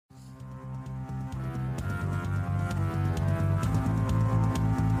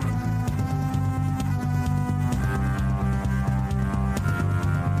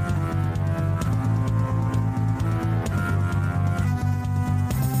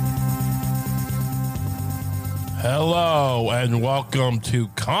Hello and welcome to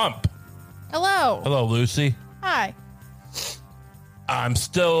Comp. Hello. Hello, Lucy. Hi. I'm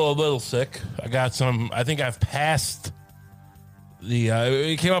still a little sick. I got some. I think I've passed the.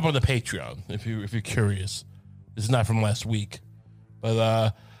 It came up on the Patreon. If you're curious, this is not from last week,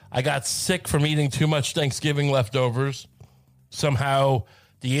 but I got sick from eating too much Thanksgiving leftovers. Somehow,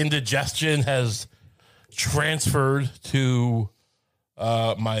 the indigestion has transferred to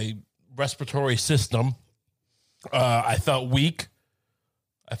my respiratory system. I felt weak.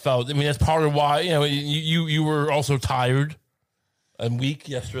 I mean, that's part of why, you were also tired and weak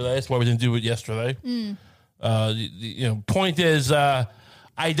yesterday. That's why we didn't do it yesterday. Point is, I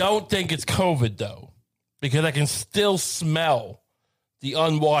don't think it's COVID, though, because I can still smell the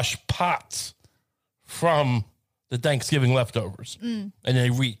unwashed pots from the Thanksgiving leftovers. And they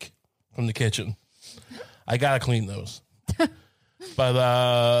reek from the kitchen. I got to clean those. But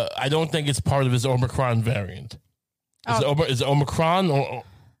I don't think it's part of his Omicron variant. Is it Omicron or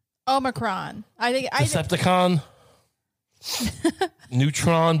Omicron? I think Decepticon?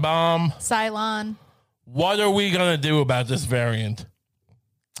 Neutron bomb? Cylon. What are we going to do about this variant?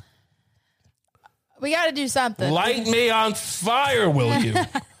 We got to do something. Light me on fire, will you?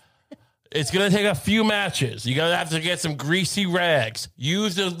 It's going to take a few matches. You're going to have to get some greasy rags.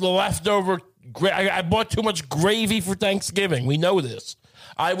 Use the leftover. I bought too much gravy for Thanksgiving. We know this.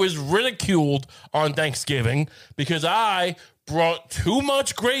 I was ridiculed on Thanksgiving because I brought too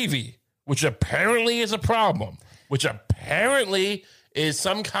much gravy, which apparently is a problem, which apparently is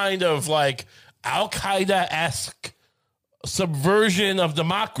some kind of like Al-Qaeda-esque subversion of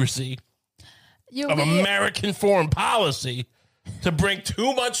democracy, of American foreign policy, to bring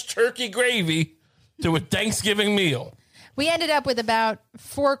too much turkey gravy to a Thanksgiving meal. We ended up with about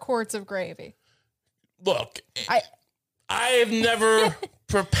 4 quarts of gravy. Look, I have never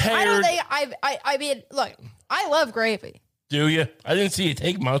prepared. I don't think I mean, look, I love gravy. Do you? I didn't see you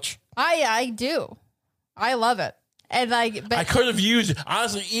take much. I do. I love it. And I could have used it.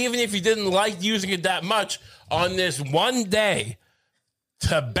 Honestly, even if you didn't like using it that much on this one day,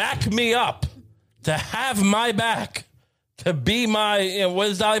 to back me up, to have my back, to be my, what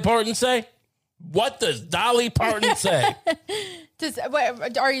does Dolly Parton say? What does Dolly Parton say?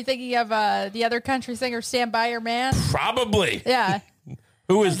 Are you thinking of the other country singer, Stand By Your Man? Probably. Yeah.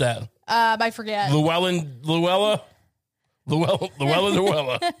 Who is that? I forget. Luella. What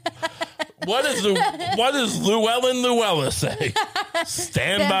does Luella say?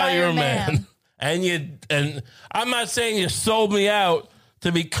 Stand by your man. And I'm not saying you sold me out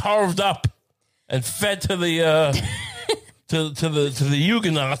to be carved up and fed to the to the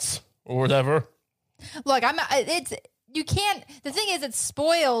Huguenots or whatever. Look, you can't. The thing is, it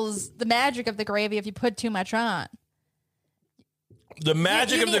spoils the magic of the gravy if you put too much on. The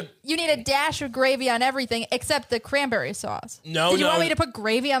magic you need a dash of gravy on everything except the cranberry sauce. No, Did you want me to put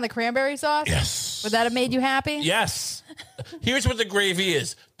gravy on the cranberry sauce? Yes. Would that have made you happy? Yes. Here's what the gravy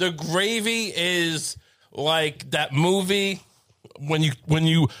is. The gravy is like that movie when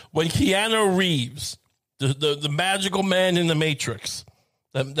Keanu Reeves, the magical man in the Matrix,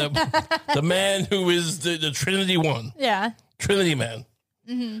 the man who is the Trinity one. Yeah. Trinity man.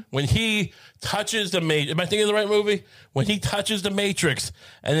 Mm-hmm. When he touches the Matrix, am I thinking of the right movie? When he touches the Matrix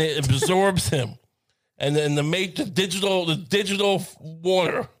and it absorbs him, and then the digital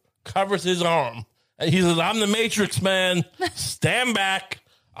water covers his arm, and he says, "I'm the Matrix man. Stand back.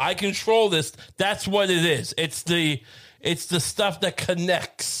 I control this." That's what it is. It's the stuff that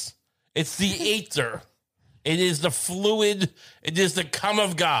connects. It's the ether. It is the fluid. It is the come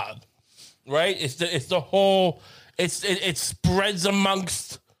of God, right? It's the whole. It spreads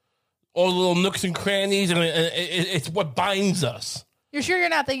amongst all the little nooks and crannies, and it's what binds us. You're sure you're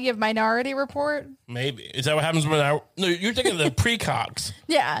not thinking of Minority Report? Maybe. Is that what happens when no, you're thinking of the precogs.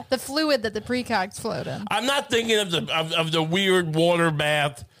 Yeah, the fluid that the precogs float in. I'm not thinking of the weird water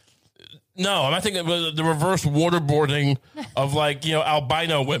bath. No, I'm not thinking of the reverse waterboarding of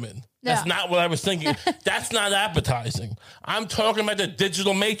albino women. That's not what I was thinking. That's not appetizing. I'm talking about the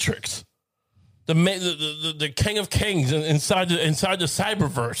digital matrix. The King of Kings inside the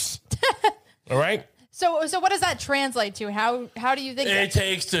cyberverse. All right. So what does that translate to? How do you think it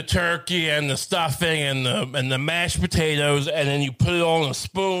takes the turkey and the stuffing and the mashed potatoes, and then you put it all in a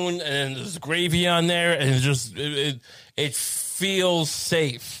spoon, and then there's gravy on there, and it feels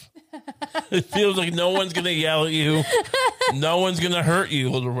safe. It feels like no one's gonna yell at you, no one's gonna hurt you,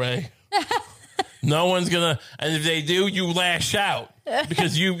 Little Ray. No one's gonna, and if they do, you lash out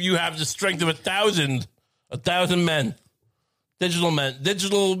because you have the strength of 1,000 men,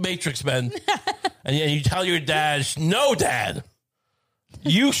 digital matrix men, and you tell your dad, "No, Dad,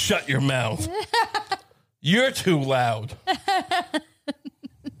 you shut your mouth. You're too loud.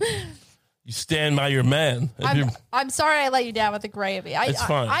 You stand by your man. I'm sorry I let you down with the gravy. It's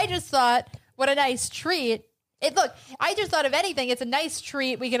fine. I just thought, what a nice treat. Look, I just thought, if anything, it's a nice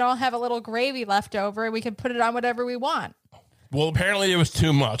treat. We can all have a little gravy left over, and we can put it on whatever we want. Well, apparently it was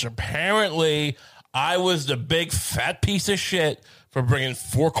too much. Apparently, I was the big fat piece of shit for bringing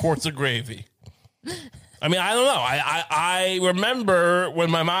 4 quarts of gravy. I mean, I don't know. I remember when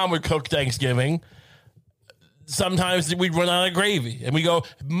my mom would cook Thanksgiving, sometimes we'd run out of gravy. And we go,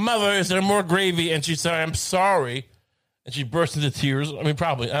 Mother, is there more gravy? And she'd say, I'm sorry. And she burst into tears. I mean,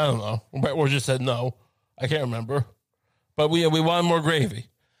 probably. I don't know. Or just said no. I can't remember. But we wanted more gravy.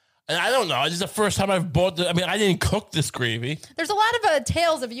 And I don't know. This is the first time I've bought I mean, I didn't cook this gravy. There's a lot of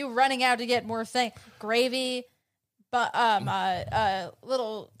tales of you running out to get more gravy, but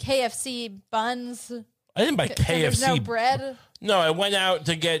little KFC buns. I didn't buy KFC. There's no bread. No, I went out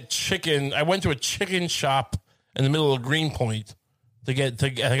to get chicken. I went to a chicken shop in the middle of Greenpoint I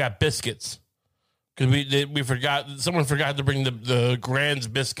got biscuits because we forgot. Someone forgot to bring the Grand's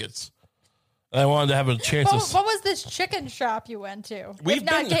biscuits. And I wanted to have a chance. What was this chicken shop you went to? If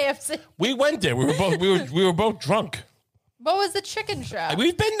not KFC. We went there. We were both drunk. What was the chicken shop?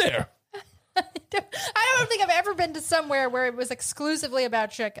 We've been there. I don't think I've ever been to somewhere where it was exclusively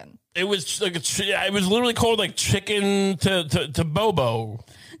about chicken. It was like it was literally called like chicken to Bobo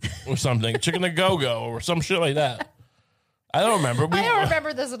or something, chicken to go or some shit like that. I don't remember. I don't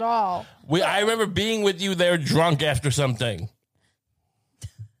remember this at all. I remember being with you there drunk after something.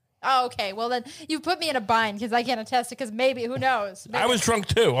 Oh, okay. Well, then you put me in a bind because I can't attest it because maybe, who knows? Maybe. I was drunk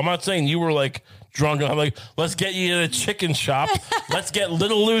too. I'm not saying you were like drunk. I'm like, let's get you to the chicken shop. Let's get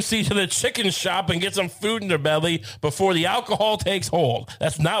little Lucy to the chicken shop and get some food in her belly before the alcohol takes hold.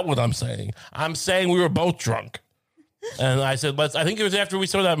 That's not what I'm saying. I'm saying we were both drunk. And I said, I think it was after we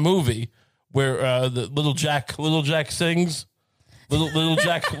saw that movie where the little Jack sings. Little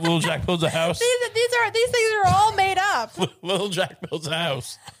Jack builds a house. These things are all made up. Little Jack builds a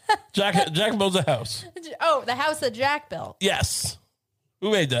house. Jack builds a house. Oh, the house that Jack built. Yes. Who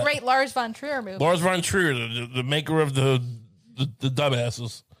made that? Great Lars von Trier movie. Lars von Trier, the maker of the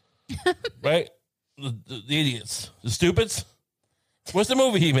dumbasses, right? The idiots, the stupids. What's the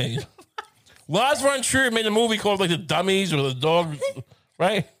movie he made? Lars von Trier made a movie called like The Dummies or The Dog,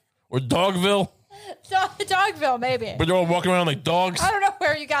 right? Or Dogville. Dogville, maybe. But they're all walking around like dogs. I don't know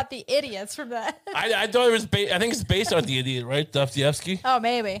where you got the idiots from that. I thought it was. I think it's based on the idiot, right? Dostoevsky. Oh,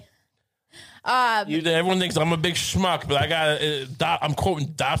 maybe. Everyone thinks I'm a big schmuck, but I got. I'm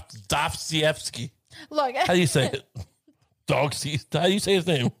quoting Dostoevsky. Look, how do you say it? How do you say his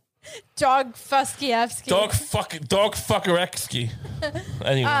name? Dog Fuskievsky. Dog fuckereksky.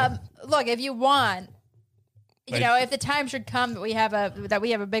 Anyway, look, if you want, if the time should come that we have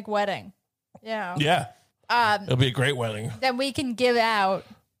a big wedding. Yeah. It'll be a great wedding. Then we can give out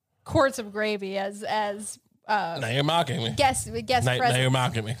quarts of gravy as now you're mocking me. Guest now you're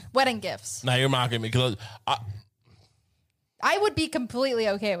mocking me. Wedding gifts. Now you're mocking me because I would be completely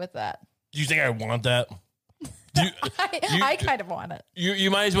okay with that. Do you think I want that? I kind of want it.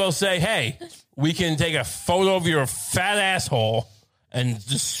 You might as well say, hey, we can take a photo of your fat asshole and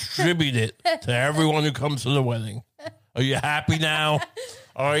distribute it to everyone who comes to the wedding. Are you happy now?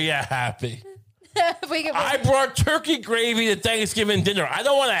 Are you happy? I brought turkey gravy to Thanksgiving dinner. I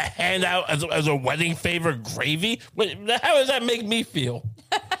don't want to hand out as a wedding favor gravy. How does that make me feel?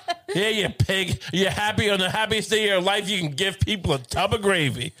 Yeah, you pig. You're happy on the happiest day of your life. You can give people a tub of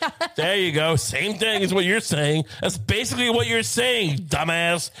gravy. There you go. Same thing as what you're saying. That's basically what you're saying,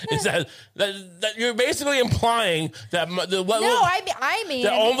 dumbass. Is that you're basically implying that I mean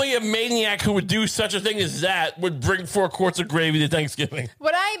that only a maniac who would do such a thing as that would bring 4 quarts of gravy to Thanksgiving.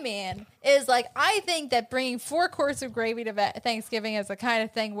 What I mean is, I think that bringing 4 quarts of gravy to Thanksgiving is the kind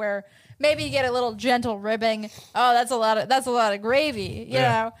of thing where maybe you get a little gentle ribbing. Oh, that's a lot of gravy, you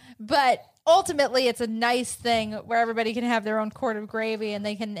know. But ultimately, it's a nice thing where everybody can have their own quart of gravy and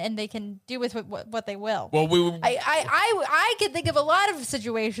they can do with what they will. Well, I could think of a lot of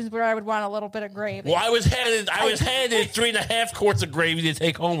situations where I would want a little bit of gravy. Well, I was handed 3.5 quarts of gravy to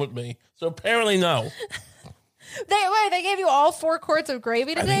take home with me. So apparently, no. They gave you all 4 quarts of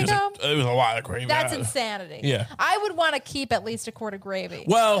gravy to take home? It was a lot of gravy. That's insanity. Yeah. I would want to keep at least a quart of gravy.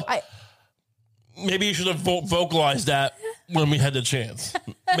 Well, maybe you should have vocalized that when we had the chance.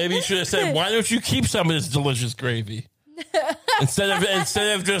 Maybe you should have said, why don't you keep some of this delicious gravy? instead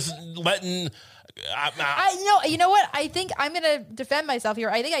of just letting... You know what? I think I'm going to defend myself here.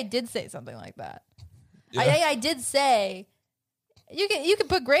 I think I did say something like that. Yeah. I did say, you can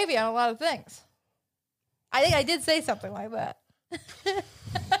put gravy on a lot of things. I think I did say something like that.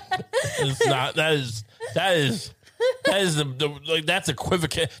 That is the like that's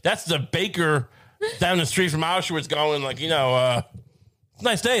equivocal. That's the baker down the street from Auschwitz going like,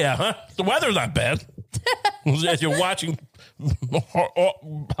 nice day out, huh? The weather's not bad. As you're watching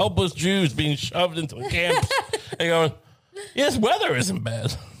helpless Jews being shoved into the camps and going, yes, weather isn't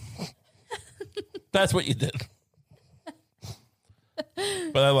bad. That's what you did.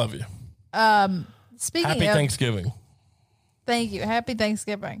 But I love you. Speaking Happy of Thanksgiving. Thank you. Happy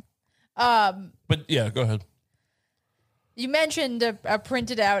Thanksgiving. But yeah, go ahead. You mentioned a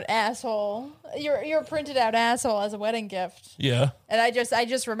printed out asshole. Your printed out asshole as a wedding gift. Yeah. And I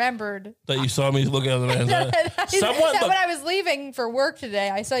just remembered That you saw me looking at the man's when I was leaving for work today,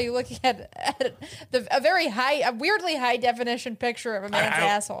 I saw you looking at a weirdly high definition picture of a man's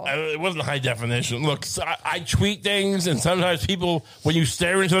asshole. It wasn't high definition. Look, so I tweet things, and sometimes people, when you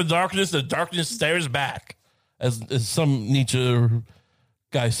stare into the darkness stares back. As some Nietzsche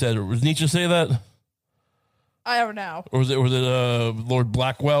guy said. Or was Nietzsche say that? I don't know. Or was it Lord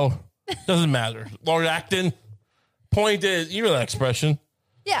Blackwell? Doesn't matter. Lord Acton. Point is, you know that expression.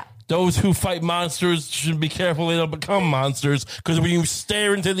 Yeah. Those who fight monsters should be careful they don't become monsters, because when you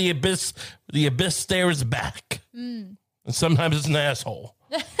stare into the abyss stares back. And sometimes it's an asshole.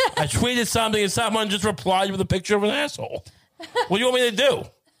 I tweeted something and someone just replied with a picture of an asshole. What do you want me to do?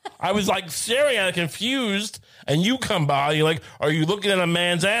 I was like staring at it, confused, and you come by. You're like, "Are you looking at a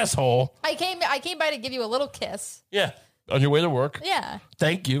man's asshole?" I came by to give you a little kiss. Yeah, on your way to work. Yeah.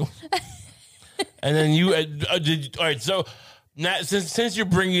 Thank you. And then you did. All right, so now since you're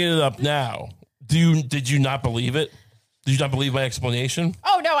bringing it up now, did you not believe it? Did you not believe my explanation?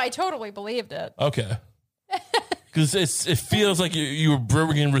 Oh no, I totally believed it. Okay. Because it feels like you were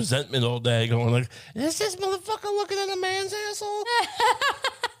brewing in resentment all day, going like, "Is this motherfucker looking at a man's asshole?"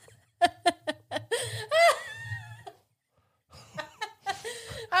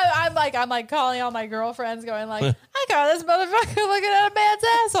 I'm like calling all my girlfriends, going like, I got this motherfucker looking at a man's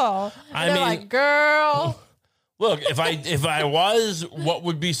asshole. And they're like, girl. Look, if I was, what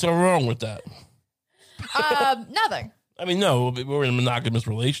would be so wrong with that? Nothing. I mean, no, we're in a monogamous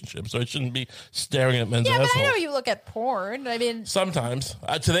relationship, so I shouldn't be staring at men's assholes. Yeah, but I know you look at porn. I mean, sometimes.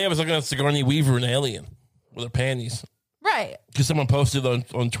 Today I was looking at Sigourney Weaver and Alien with her panties. Right. Because someone posted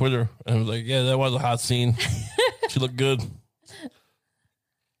on Twitter and was like, yeah, that was a hot scene. She looked good.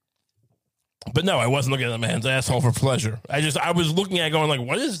 But no, I wasn't looking at a man's asshole for pleasure. I was looking at it going like,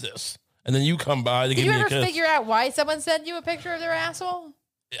 what is this? And then you come by to give me a kiss. Did you ever figure out why someone sent you a picture of their asshole?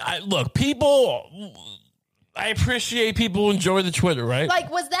 Look, people... I appreciate people enjoy the Twitter, right?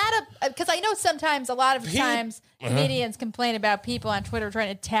 Like, was that because I know sometimes, a lot of times, comedians complain about people on Twitter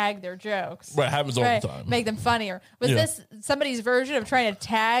trying to tag their jokes. Right, happens all the time. Make them funnier. Was this somebody's version of trying to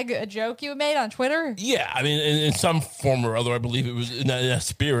tag a joke you made on Twitter? Yeah, I mean, in some form or other, I believe it was in that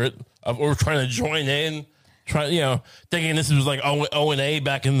spirit of or trying to join in, thinking this was like O&A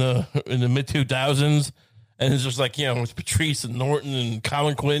back in the mid 2000s. And it's just like, it's Patrice and Norton and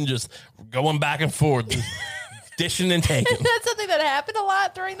Colin Quinn just going back and forth. Dishing and taking. Is that something that happened a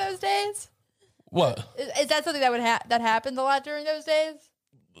lot during those days? What? Is that something that that happened a lot during those days?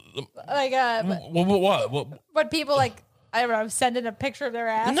 Like, what? When people like, I don't know, sending a picture of their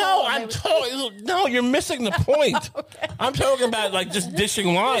ass. No, you're missing the point. Okay. I'm talking about like just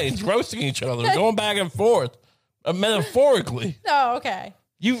dishing lines, roasting each other, going back and forth, metaphorically. Oh, okay.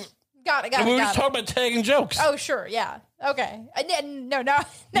 Got it. We were just talking about tagging jokes. Oh, sure, yeah. Okay. No,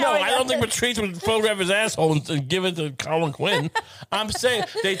 I don't think Patrice would photograph his asshole and give it to Colin Quinn. I'm saying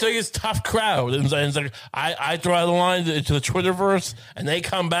they take his tough crowd and it's like I throw out the line to the Twitterverse and they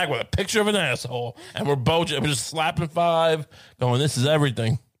come back with a picture of an asshole and we're just slapping five, going, "This is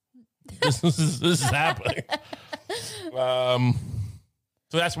everything. This is happening." So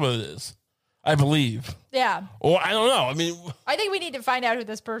that's what it is. I believe. Yeah. Or I don't know. I mean, I think we need to find out who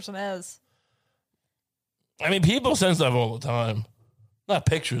this person is. I mean, people send stuff all the time. Not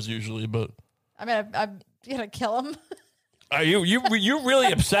pictures usually, but I'm gonna kill him. Are you're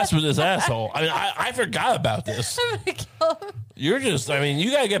really obsessed with this asshole? I mean, I forgot about this. I'm gonna kill him. You're just. I mean,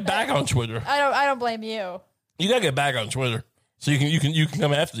 you gotta get back on Twitter. I don't blame you. You gotta get back on Twitter so you can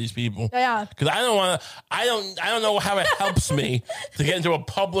come after these people. Yeah. Because I don't want to. I don't know how it helps me to get into a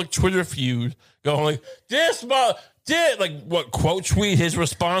public Twitter feud. Going like this. Like what quote tweet his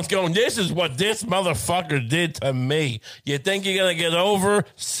response going, "This is what this motherfucker did to me." You think you're gonna get over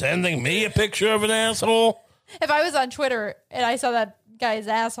sending me a picture of an asshole? If I was on Twitter and I saw that guy's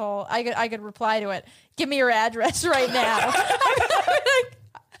asshole, I could reply to it. Give me your address right now.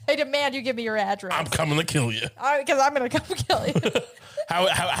 I demand you give me your address. I'm coming to kill you. Because I'm gonna come kill you.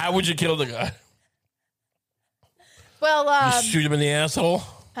 How would you kill the guy? Well, you shoot him in the asshole.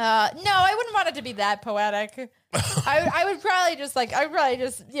 No, I wouldn't want it to be that poetic. I would probably just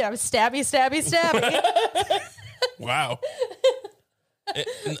stabby. Wow.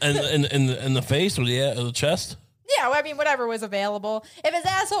 In the face or the chest? Yeah, well, I mean, whatever was available. If his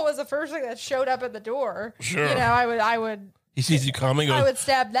asshole was the first thing that showed up at the door, sure. I would. He sees you coming. I would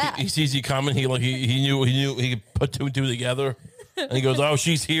stab that. He sees you coming. He knew he could put two and two together, and he goes, "Oh,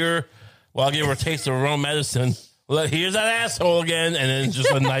 she's here. Well, I'll give her a taste of her own medicine. Well, here's that asshole again." And then just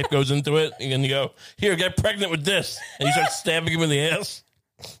a knife goes into it, and you go, "Here, get pregnant with this," and you start stabbing him in the ass.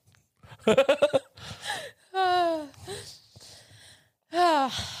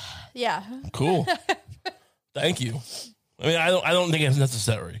 Yeah. Cool. Thank you. I mean, I don't think it's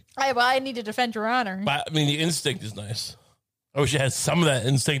necessary. I need to defend your honor. But I mean, the instinct is nice. I wish you had some of that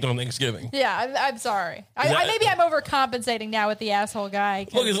instinct on Thanksgiving. Yeah, I'm sorry. Maybe I'm overcompensating now with the asshole guy.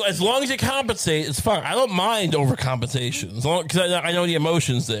 Look, as long as you compensate, it's fine. I don't mind overcompensation because I know the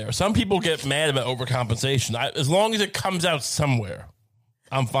emotions there. Some people get mad about overcompensation. As long as it comes out somewhere,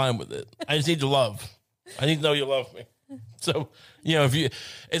 I'm fine with it. I just need to love. I need to know you love me. So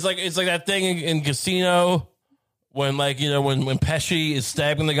it's like that thing in Casino. When when Pesci is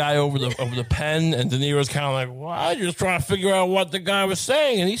stabbing the guy over the pen, and De Niro's kind of like, "Well, you're just trying to figure out what the guy was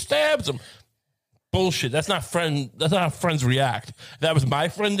saying," and he stabs him. Bullshit. That's not how friends react. If that was my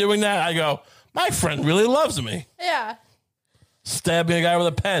friend doing that, I go, "My friend really loves me." Yeah. Stabbing a guy with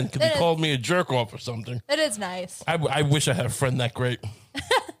a pen because he called me a jerk off or something. It is nice. I wish I had a friend that great.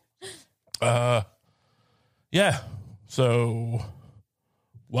 Yeah. So,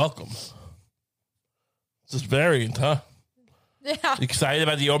 welcome. This variant, huh? Yeah. You excited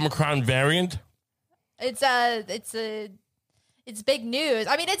about the Omicron variant? It's big news.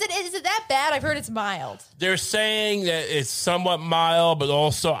 I mean, is it that bad? I've heard it's mild. They're saying that it's somewhat mild, but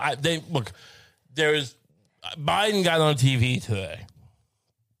also Biden got on TV today.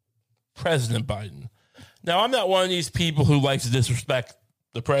 President Biden. Now, I'm not one of these people who likes to disrespect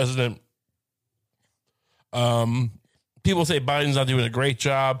the president. People say Biden's not doing a great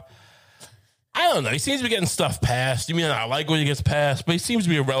job. I don't know. He seems to be getting stuff passed. You mean I like when he gets passed, but he seems to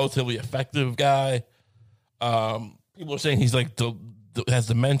be a relatively effective guy. People are saying he's has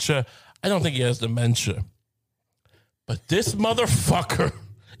dementia. I don't think he has dementia. But this motherfucker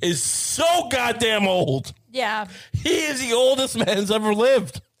is so goddamn old. Yeah. He is the oldest man's ever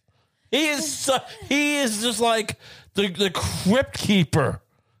lived. He is just like the crypt keeper.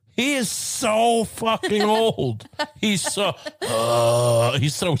 He is so fucking old. He's so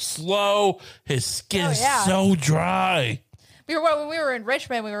slow. His skin is so dry. When we were in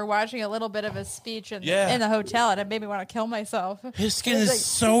Richmond, we were watching a little bit of his speech in the hotel, and it made me want to kill myself. His skin is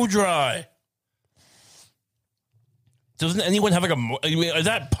so dry. Doesn't anyone have is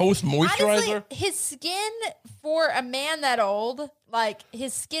that post moisturizer? Honestly, his skin for a man that old,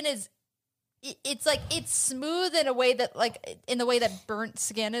 his skin is. It's smooth in a way that burnt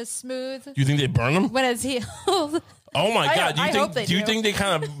skin is smooth. Do you think they burn him when it's healed? Oh my god! Do you think they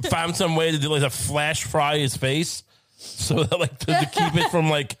kind of found some way to do a flash fry his face, so that to keep it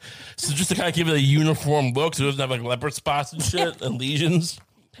from just to kind of give it a uniform look, so it doesn't have leopard spots and shit and lesions?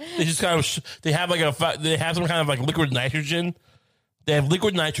 They just kind of they have some kind of liquid nitrogen. They have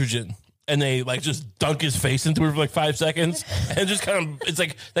liquid nitrogen. And they just dunk his face into it for 5 seconds, and just it's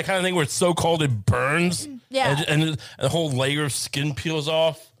like that kind of thing where it's so cold it burns, and a whole layer of skin peels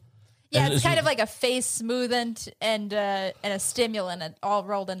off. Yeah, it's kind of like a face smoothant and a stimulant all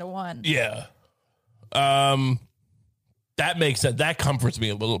rolled into one. Yeah, that makes sense. That comforts me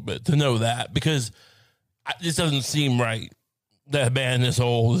a little bit to know that, because this doesn't seem right that a man this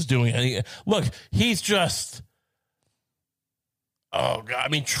old is doing anything. Look, he's just. Oh God! I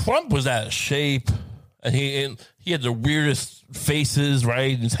mean, Trump was out of shape, and he had the weirdest faces.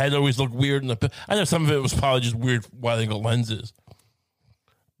 Right, his head always looked weird. I know some of it was probably just weird wide-angle lenses.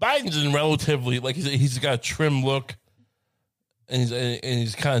 Biden's in relatively he's got a trim look, and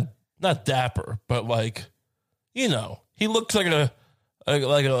he's kind of not dapper, but he looks like a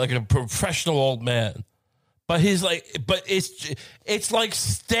professional old man. But it's like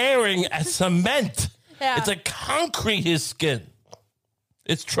staring at cement. Yeah. It's like concrete. His skin.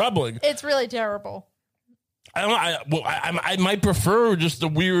 It's troubling. It's really terrible. I don't know. I might prefer just the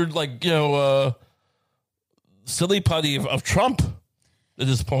weird, silly putty of Trump at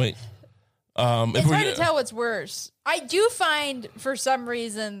this point. It's hard to tell what's worse. I do find, for some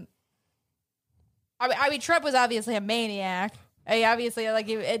reason, I mean, Trump was obviously a maniac. He obviously he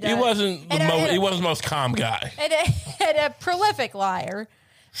wasn't the most calm guy, and a prolific liar.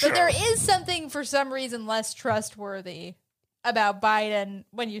 Sure. But there is something, for some reason, less trustworthy about Biden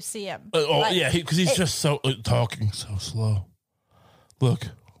when you see him. Because he's just talking so slow. Look,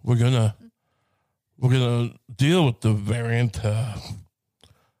 we're gonna deal with the variant,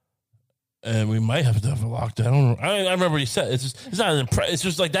 and we might have to have a lockdown. I remember he said it's not it's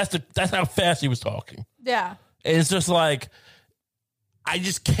just like that's how fast he was talking. Yeah, and it's just like I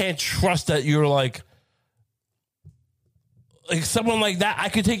just can't trust that you're like someone like that. I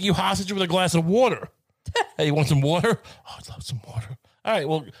could take you hostage with a glass of water. Hey, you want some water? Oh, I'd love some water. All right,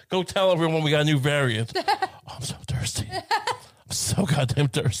 well, go tell everyone we got a new variant. Oh, I'm so thirsty. I'm so goddamn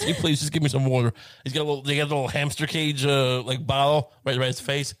thirsty. Please just give me some water. They got a little hamster cage like bottle right his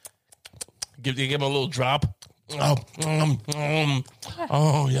face. Give him a little drop. Oh,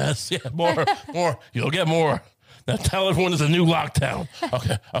 oh yes, yeah, more. You'll get more. Now tell everyone there's a new lockdown.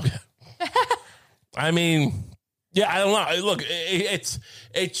 Okay. I mean, yeah, I don't know. Look, it's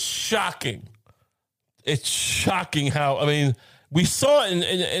shocking. It's shocking how, I mean, we saw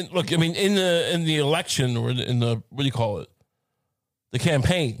in look, I mean, in the election or in the, what do you call it? The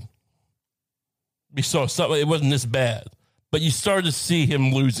campaign. We saw something, it wasn't this bad, but you started to see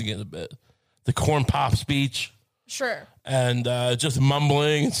him losing it a bit. The corn pop speech. Sure. And just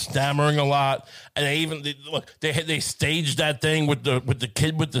mumbling and stammering a lot. And they staged that thing with the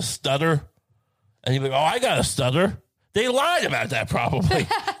kid with the stutter. And you're like, oh, I got a stutter. They lied about that probably.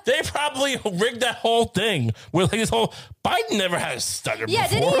 They probably rigged that whole thing with like this whole Biden never had a stutter before.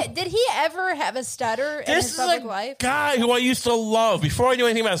 Yeah, did he ever have a stutter in his public life? This is a guy who I used to love before I knew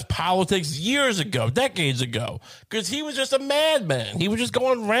anything about his politics years ago, decades ago, because he was just a madman. He was just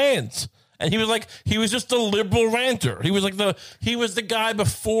going rants. And he was just a liberal ranter. He was the guy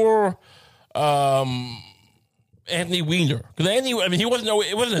before Anthony Weiner. Because he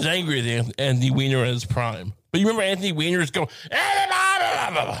wasn't as angry as Anthony Weiner at his prime. But you remember Anthony Weiner's going,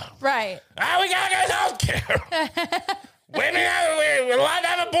 right? We gotta get health care. Women we're allowed to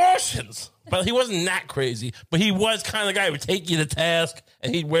have abortions. But he wasn't that crazy. But he was kind of the guy who would take you to task,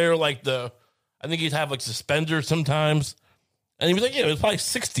 and he'd wear I think he'd have like suspenders sometimes. And he was like, it was probably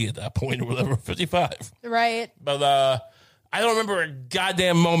 60 at that point or whatever, 55. Right. But I don't remember a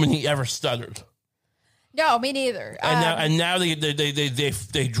goddamn moment he ever stuttered. No, me neither. And now they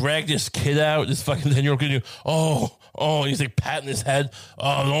drag this kid out, this fucking 10-year-old kid. Oh, he's like patting his head.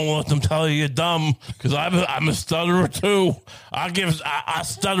 Oh, don't let them tell you you're dumb, because I'm a stutterer too. I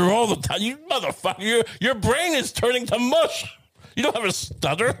stutter all the time. You motherfucker, your brain is turning to mush. You don't have a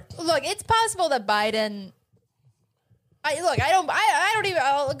stutter. Look, it's possible that Biden.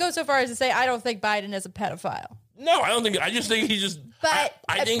 I'll go so far as to say I don't think Biden is a pedophile. No, I don't think. I just think he's just. But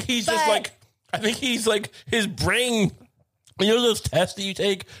I think he's just like. I think he's like his brain. You know those tests that you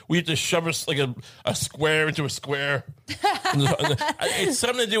take where you have to shove a square into a square. It's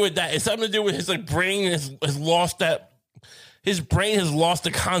something to do with that. It's something to do with his brain has lost that. His brain has lost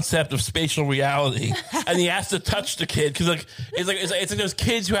the concept of spatial reality, and he has to touch the kid because it's like those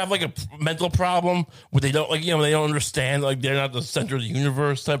kids who have like a mental problem where they don't they don't understand, like they're not the center of the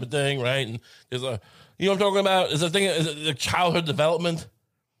universe type of thing, right? And there's what I'm talking about? Is the childhood development?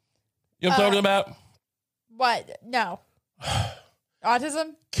 You know what I'm talking about? What? No.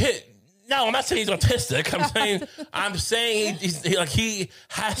 Autism? Kid. No, I'm not saying he's autistic. I'm saying he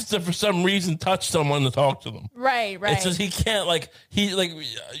has to for some reason touch someone to talk to them. Right. It's just he can't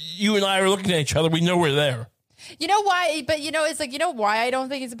you and I are looking at each other. We know we're there. You know why? But it's why I don't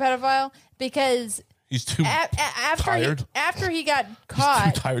think he's a pedophile, because he's too tired. After he got caught,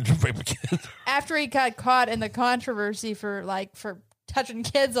 he's too tired to rape a kid. After he got caught in the controversy for touching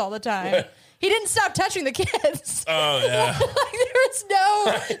kids all the time. He didn't stop touching the kids. Oh yeah.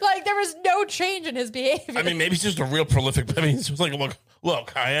 There was no change in his behavior. I mean, maybe he's just a real prolific. I mean, he's just like,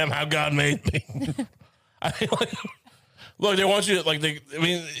 look, I am how God made me. Look, they want you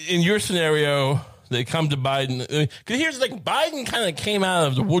in your scenario, they come to Biden. Because here's the thing, Biden kind of came out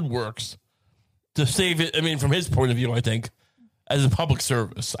of the woodworks to save it. I mean, from his point of view, I think, as a public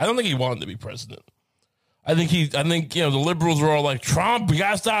service. I don't think he wanted to be president. I think the liberals were all like, Trump, we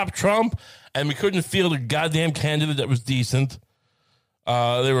gotta stop Trump, and we couldn't field a goddamn candidate that was decent.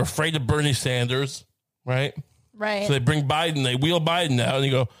 They were afraid of Bernie Sanders, right? Right. So they bring Biden, they wheel Biden out, and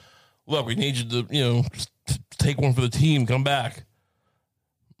you go, look, we need you to, take one for the team, come back.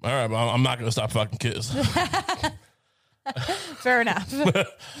 All right, well, I'm not gonna stop fucking kids. Fair enough.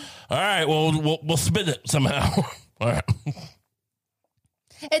 All right, well, we'll spin it somehow. All right.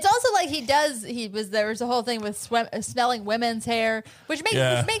 It's also there was a whole thing with smelling women's hair, which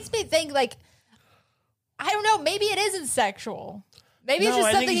makes me think I don't know, maybe it isn't sexual. Maybe it's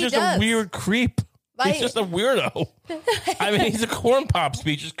just something he does. He's just a weird creep. He's just a weirdo. I mean, he's a corn pop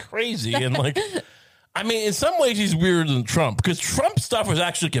speech is crazy. And in some ways he's weirder than Trump, because Trump's stuff was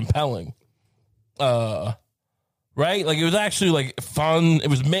actually compelling. right? Like it was actually like fun. It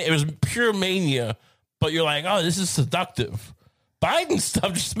was pure mania, but you're like, oh, this is seductive. Biden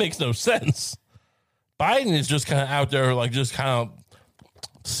stuff just makes no sense. Biden is just kind of out there, like just kind of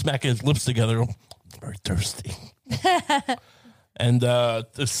smacking his lips together, very thirsty, and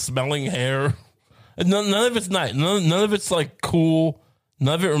the smelling hair. And none of it's nice. None of it's like cool.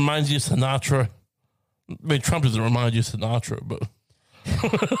 None of it reminds you of Sinatra. I mean, Trump doesn't remind you of Sinatra, but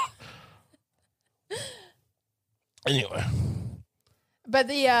anyway. But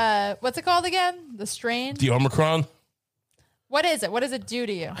the what's it called again? The strain? The Omicron. What is it? What does it do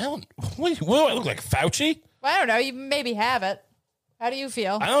to you? I don't. What do I look like, Fauci? Well, I don't know. You maybe have it. How do you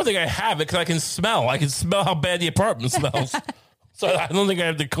feel? I don't think I have it because I can smell. I can smell how bad the apartment smells. So I don't think I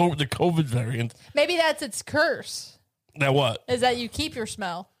have the COVID variant. Maybe that's its curse. That what? Is that you keep your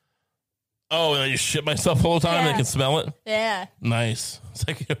smell. Oh, and I just shit myself all the time and I can smell it? Yeah. Nice. It's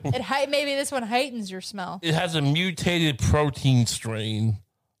like, maybe this one heightens your smell. It has a mutated protein strain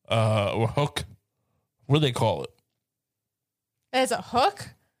or hook. What do they call it? It has a hook?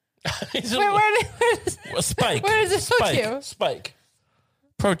 A spike. Where does it hook you? Spike.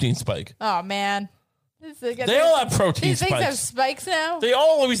 Protein spike. Oh, man. They all have protein these spikes. These things have spikes now? They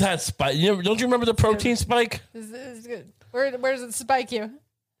all always had spikes. Don't you remember the protein spike? This is good. Where does it spike you?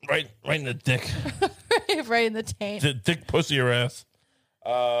 Right in the dick. Right in the taint. The dick pussy your ass.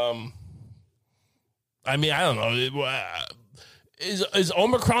 I mean, I don't know. Is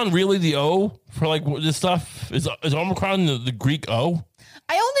Omicron really the O for like this stuff? Is Omicron the Greek O?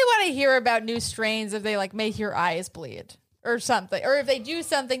 I only want to hear about new strains if they like make your eyes bleed or something, or if they do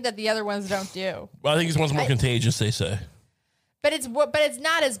something that the other ones don't do. Well, I think this one's more contagious. They say, but it's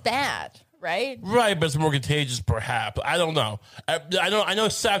not as bad, right? Right, but it's more contagious, perhaps. I don't know. I know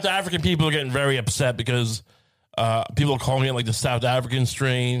South African people are getting very upset because people are calling it like the South African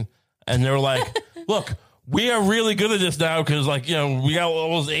strain, and they're like, "Look, we are really good at this now because, like, you know, we got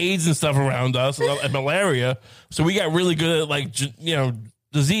all those AIDS and stuff around us and malaria, so we got really good at like, you know,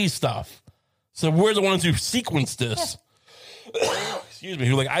 disease stuff. So we're the ones who sequenced this." Excuse me,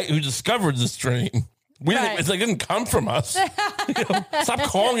 who discovered this strain. We didn't, it's like it didn't come from us. Stop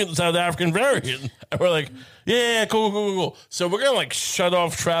calling it the South African variant. And we're like, yeah, cool. So we're gonna like shut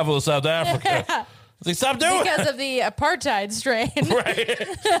off travel to South Africa. It's like, stop doing it because of the apartheid strain, right?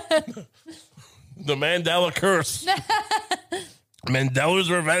 The Mandela curse, Mandela's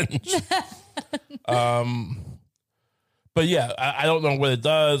revenge. But yeah, I don't know what it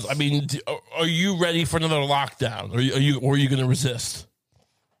does. I mean, are you ready for another lockdown? Or are you going to resist?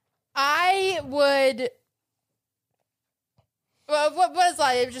 I would. Well, what is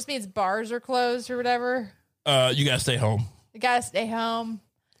that? It just means bars are closed or whatever. You got to stay home. You got to stay home.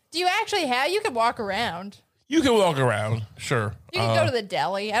 Do you actually have? You can walk around. You can walk around, sure. You can go to the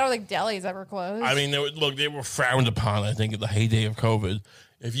deli. I don't think deli's ever closed. I mean, they were frowned upon, I think, at the heyday of COVID.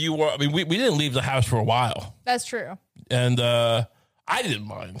 If you were, I mean, we didn't leave the house for a while. That's true. And I didn't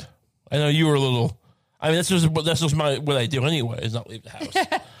mind. I know you were a little. I mean, that's just what I do anyway. Is not leave the house.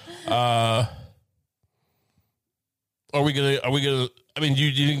 Are we gonna? I mean, do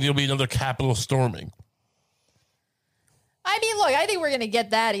you think there'll be another Capitol storming? I mean, look, I think we're gonna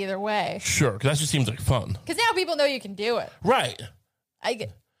get that either way. Sure, because that just seems like fun. Because now people know you can do it. Right.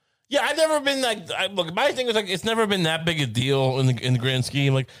 Yeah, I've never been like. Look, my thing is like it's never been that big a deal in the grand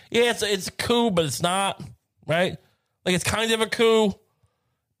scheme. Like, yeah, it's a coup, but it's not right. Like, it's kind of a coup,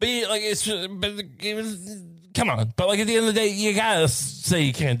 but like it's just, come on. But like at the end of the day, you gotta say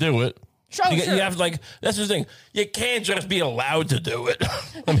you can't do it. Sure. You have like that's the thing. You can't just be allowed to do it.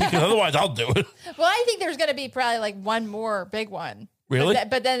 I mean, because otherwise, I'll do it. Well, I think there's gonna be probably like one more big one. Really?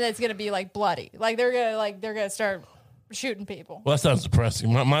 But then it's gonna be like bloody. Like they're gonna start shooting people. Well, that sounds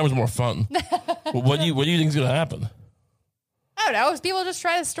depressing. Mine was more fun. What do you think is gonna happen? I don't know. People just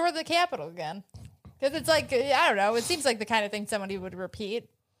try to store the Capitol again. Because it's like, I don't know. It seems like the kind of thing somebody would repeat.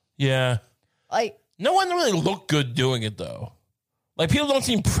 Yeah. Like, no one really looked good doing it, though. Like, people don't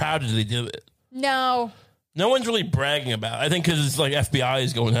seem proud that they did it. No. No one's really bragging about it. I think because it's like FBI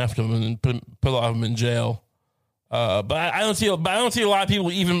is going after them and put a lot of them in jail. But I don't see a lot of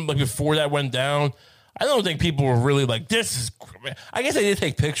people, even like before that went down. I don't think people were really like, this is. I guess they did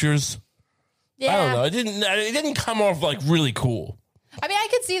take pictures. Yeah. I don't know. It didn't come off like really cool. I mean, I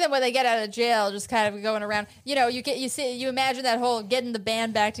could see them when they get out of jail, just kind of going around. You know, you imagine that whole getting the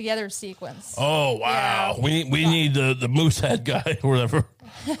band back together sequence. Oh wow, Yeah. we need the moose head guy or whatever.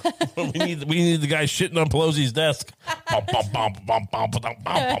 we need the guy shitting on Pelosi's desk.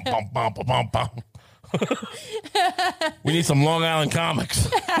 We need some Long Island comics.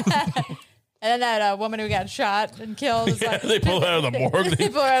 And then that woman who got shot and killed. Is like, they pull her out of the morgue. They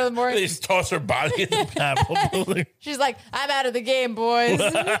pull her out of the morgue. They just toss her body in the Capitol building. She's like, I'm out of the game, boys.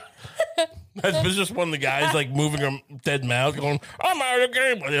 That's just one of the guys like moving her dead mouth, going, "I'm out of the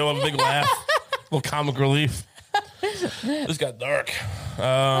game." They all have a big laugh, little comic relief. This got dark.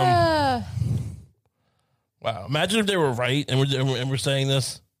 Wow! Imagine if they were right, and we're saying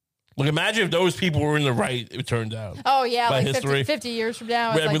this. Like, imagine if those people were in the right. It turned out. Oh yeah, by like history. 50 years from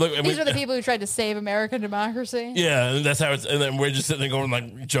now, it's like, these are the people who tried to save American democracy. Yeah, and that's how it's. And then we're just sitting there going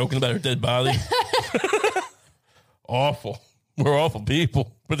like joking about her dead body. Awful. We're awful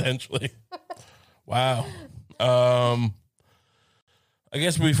people potentially. Wow. I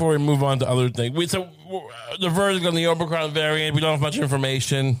guess before we move on to other things, the verdict on the Omicron variant, we don't have much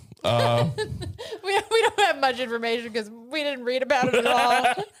information. We don't have much information because we didn't read about it at all.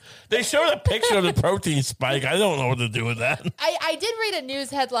 They showed a picture of the protein spike. I don't know what to do with that. I did read a news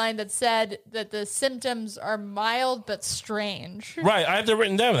headline that said that the symptoms are mild but strange. Right. I have that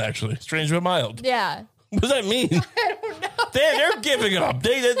written down, actually. Strange but mild. Yeah. What does that mean? I don't know. They're giving up.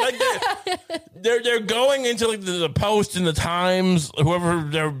 They're going into like the Post and the Times, whoever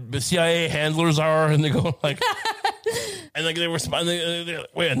their CIA handlers are, and they go like, and like they respond. They're like,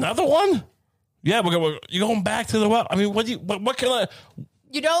 wait, another one? Yeah, you're going back to the well. I mean, what can I?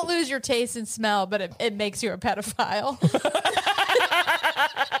 You don't lose your taste and smell, but it makes you a pedophile.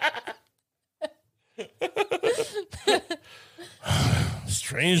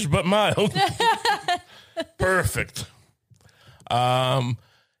 Strange but mild. Perfect.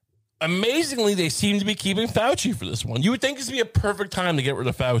 Amazingly, they seem to be keeping Fauci for this one. You would think this would be a perfect time to get rid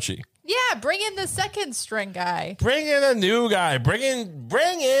of Fauci. Yeah, bring in the second string guy. Bring in a new guy. Bring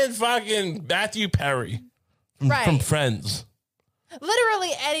in fucking Matthew Perry from Friends.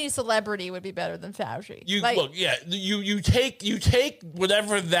 Literally any celebrity would be better than Fauci. You take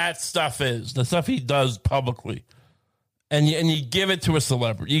whatever that stuff is, the stuff he does publicly, and you give it to a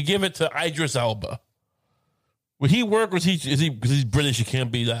celebrity. You give it to Idris Elba. Would he work? Is he because he's British? He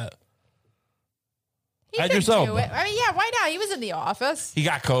can't be that. He Idris could do Elba. it. I mean, yeah, why not? He was in The Office. He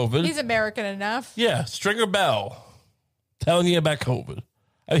got COVID. He's American enough. Yeah, Stringer Bell telling you about COVID.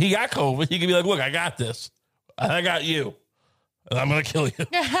 I mean, he got COVID. He could be like, "Look, I got this. I got you, and I'm gonna kill you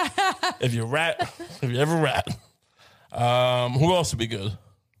if you ever rat." Who else would be good?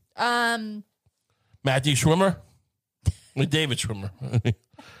 Matthew Schwimmer, like David Schwimmer.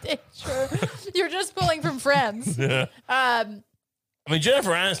 Sure. You're just pulling from Friends. Yeah. I mean, Jennifer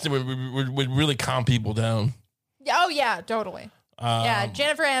Aniston would really calm people down. Oh yeah, totally. Yeah,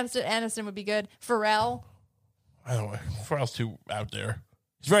 Jennifer Aniston would be good. Pharrell. I don't know. Pharrell's too out there.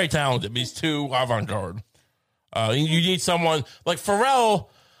 He's very talented, but he's too avant-garde. You need someone like Pharrell.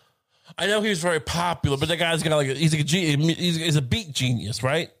 I know he was very popular, but that guy's got he's a beat genius,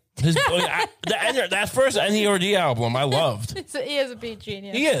 right? That first NERD album I loved. He is a beat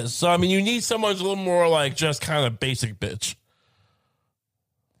genius. He is. So I mean, you need someone who's a little more like just kind of basic bitch,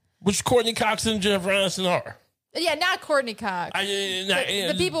 which Courtney Cox and Jennifer Aniston are. Yeah, not Courtney Cox.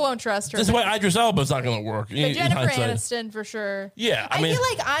 The people won't trust her. That's why Idris Elba's not going to work. But Jennifer Aniston for sure. Yeah, I feel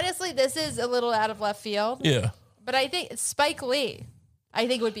like honestly, this is a little out of left field. Yeah, but I think Spike Lee,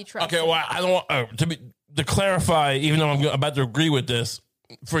 would be trusted. Okay, well, I don't want to clarify. Even though I'm about to agree with this,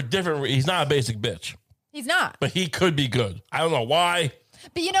 for a different, he's not a basic bitch. He's not, but he could be good. I don't know why.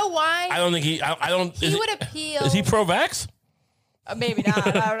 But you know why? I don't think he. I don't. He would appeal. Is he pro-vax? Maybe not.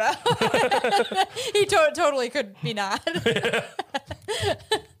 I don't know. He totally could be not. But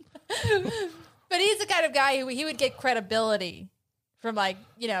he's the kind of guy who he would get credibility from, like,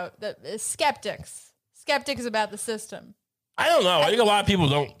 the skeptics about the system. I don't know. I think a lot of people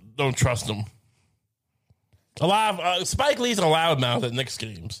don't trust him. A lot of Spike Lee's a loudmouth at Knicks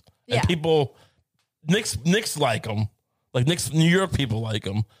games, and people Knicks like him, like Knicks New York people like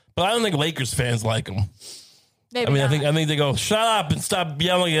him, but I don't think Lakers fans like him. Maybe I mean, not. I think they go, "Shut up and stop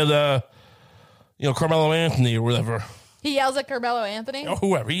yelling at Carmelo Anthony or whatever." He yells at Carmelo Anthony, or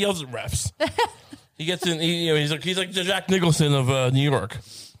whoever. He yells at refs. He gets in. He's like the Jack Nicholson of New York.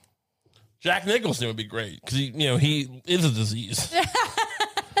 Jack Nicholson would be great because he is a disease.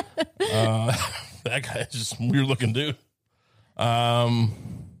 That guy is just a weird looking dude. See, I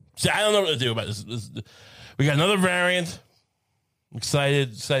don't know what to do about this. We got another variant.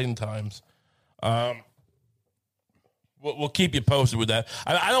 Exciting times. We'll keep you posted with that.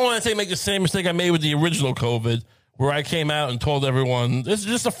 I don't want to make the same mistake I made with the original COVID, where I came out and told everyone this is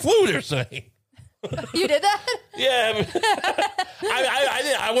just a flu. They're saying. You did that? Yeah,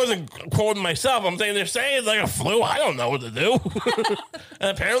 I wasn't quoting myself. I'm saying they're saying it's like a flu. I don't know what to do.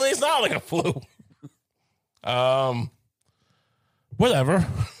 And apparently, it's not like a flu. Whatever.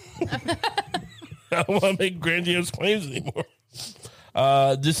 I don't want to make grandiose claims anymore.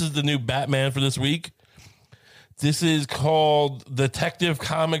 This is the new Batman for this week. This is called Detective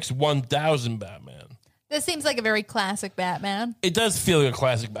Comics 1000 Batman. This seems like a very classic Batman. It does feel like a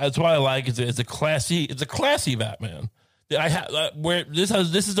classic. That's why I like it. It's a classy Batman. I have where this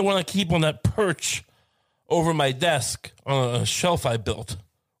is the one I keep on that perch over my desk on a shelf I built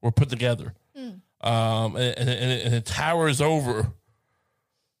or put together. And it towers over,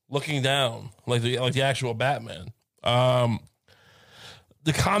 looking down like the actual Batman.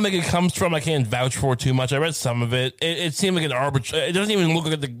 The comic it comes from, I can't vouch for too much. I read some of it. It seemed like an arbitrary. It doesn't even look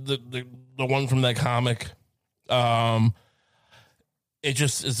like the one from that comic. It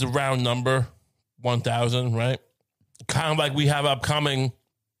just is a round number, 1,000, right? Kind of like we have upcoming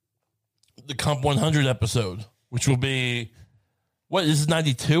the Comp 100 episode, which will be what? This is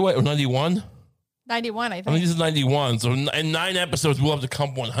 92 or 91? 91, I I think think. this is 91. So in 9 episodes, we'll have the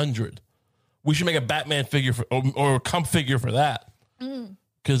Comp 100. We should make a Batman figure or a Comp figure for that.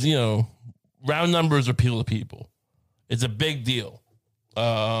 Because, round numbers appeal to people. It's a big deal.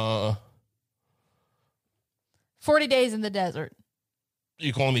 40 Days in the Desert.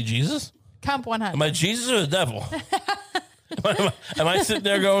 You calling me Jesus? Comp 100. Am I Jesus or the devil? am I sitting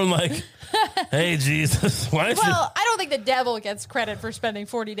there going like, hey, Jesus? Why don't Well, I don't think the devil gets credit for spending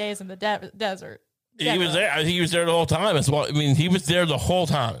 40 days in the desert. He was there. I think he was there the whole time as well. I mean, he was there the whole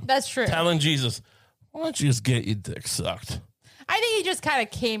time. That's true. Telling Jesus, why don't you just get your dick sucked? I think he just kind of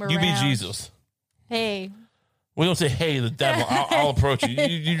came around. You be Jesus. Hey. We don't say, hey, the devil. I'll approach you.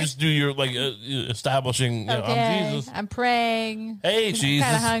 You just do your, establishing, Okay. I'm Jesus. I'm praying. Hey, Jesus.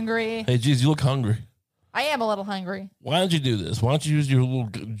 Kind of hungry. Hey, Jesus, you look hungry. I am a little hungry. Why don't you do this? Why don't you use your little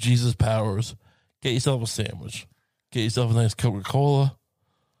Jesus powers? Get yourself a sandwich. Get yourself a nice Coca-Cola.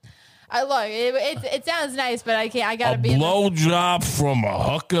 I look. It sounds nice, but I can't. I gotta A be. blowjob from a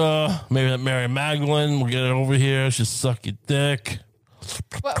hooker. Maybe that Mary Magdalene will get it over here. She'll suck your dick.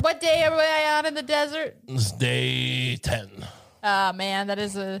 What day are we on in the desert? It's day 10. Oh man, that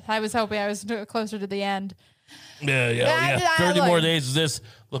is I was hoping I was closer to the end. Yeah. 30 more days of this.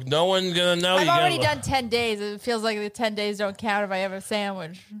 Look, no one's gonna know. I've already done 10 days. It feels like the 10 days don't count if I have a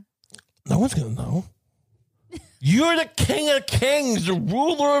sandwich. No one's gonna know. You're the king of kings, the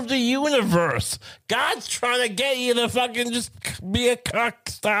ruler of the universe. God's trying to get you to fucking just be a cuck.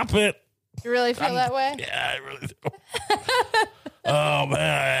 Stop it. You really feel that way? Yeah, I really do. Oh,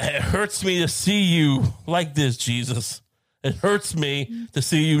 man. It hurts me to see you like this, Jesus. It hurts me to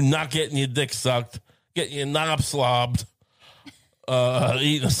see you not getting your dick sucked, getting your knob slobbed,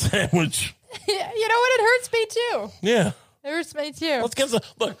 eating a sandwich. You know what? It hurts me too. Yeah. It hurts me too. Let's get some.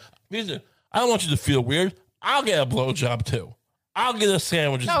 Look, I don't want you to feel weird. I'll get a blowjob too. I'll get a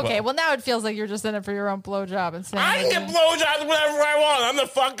sandwich as Okay, well now it feels like you're just in it for your own blowjob and I can get blowjobs whenever I want. I'm the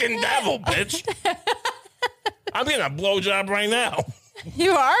fucking devil, bitch. I'm getting a blowjob right now.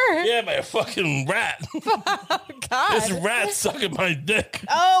 You are? Yeah, by a fucking rat. God. This rat sucking my dick.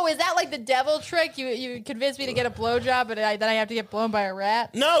 Oh, is that like the devil trick? You convinced me to get a blowjob, but then I have to get blown by a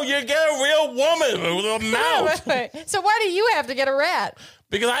rat? No, you get a real woman with a mouth. Wait. So why do you have to get a rat?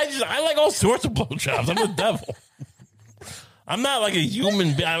 Because I like all sorts of blowjobs. I'm the devil. I'm not like a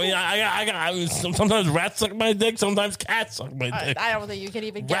human being. I mean, I mean, sometimes rats suck my dick. Sometimes cats suck my dick. I don't think you can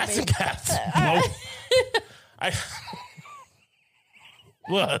even get Rats me. and cats.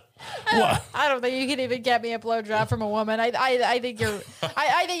 What? I don't think you can even get me a blowjob from a woman. I think you're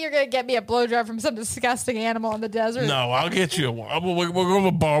gonna get me a blowjob from some disgusting animal in the desert. No, I'll get you. We'll go to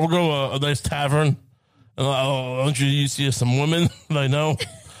a bar. We'll go to a nice tavern. And I'll introduce you to some women that I know.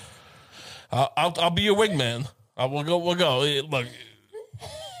 I'll be your wingman. We'll go. Look,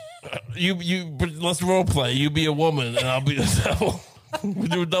 let's role play. You be a woman, and I'll be the devil. We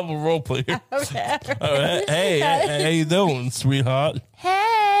do a double role play here. Okay. All right. Hey, how you doing, sweetheart?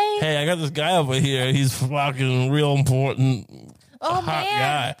 Hey, I got this guy over here. He's fucking real important. oh hot man,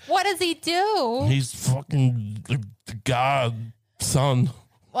 guy. what does he do? He's fucking the God son.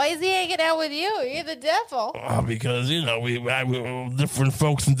 Why is he hanging out with you? You're the devil. Because we're different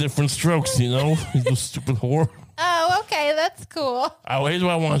folks and different strokes. He's a stupid whore. Oh, okay, that's cool. Here's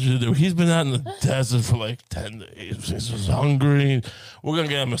what I want you to do. He's been out in the desert for like 10 days. He's just hungry. We're going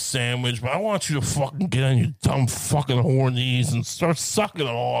to get him a sandwich, but I want you to fucking get on your dumb fucking whore knees and start sucking it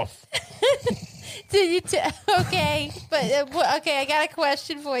off. Did you okay, but okay, I got a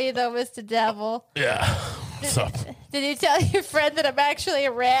question for you though, Mr. Devil. Yeah. What's up? Did you tell your friend that I'm actually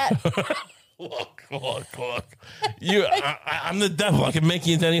a rat? Look. I'm the devil. I can make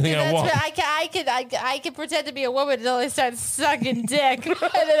you into anything I want. I can pretend to be a woman until I start sucking dick, and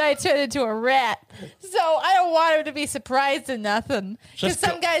then I turn into a rat. So I don't want him to be surprised in nothing. Because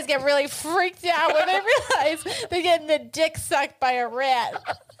some guys get really freaked out when they realize they're getting their dick sucked by a rat.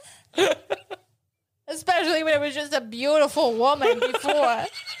 Especially when it was just a beautiful woman before.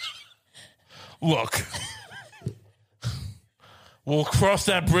 Look. We'll cross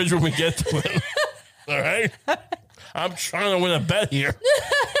that bridge when we get to it. All right? I'm trying to win a bet here.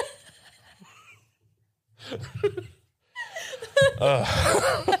 I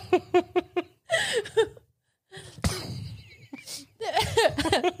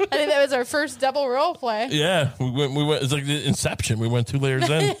think that was our first double role play. Yeah, we went. It's like the Inception. We went 2 layers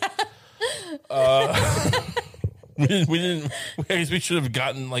in. We didn't. I guess we should have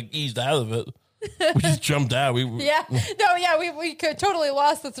gotten eased out of it. We just jumped out. We could totally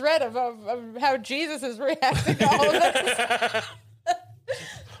lost the thread of how Jesus is reacting to all of this.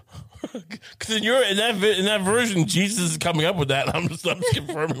 Because in that version, Jesus is coming up with that. I'm just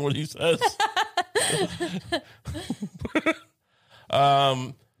confirming what he says.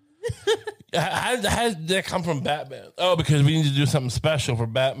 How did that come from Batman? Oh, because we need to do something special for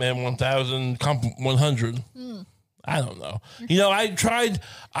Batman 100. I don't know.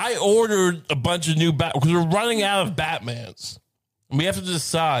 I ordered a bunch of new because we're running out of Batmans. And we have to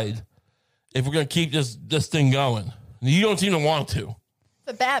decide if we're going to keep this thing going. You don't seem to want to.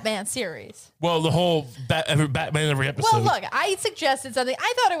 The Batman series. Well, the whole Batman every episode. Well, look, I suggested something.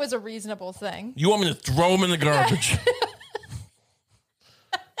 I thought it was a reasonable thing. You want me to throw them in the garbage?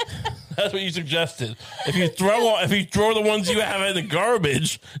 That's what you suggested. If you throw the ones you have in the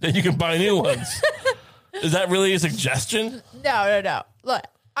garbage, then you can buy new ones. Is that really a suggestion? No. Look,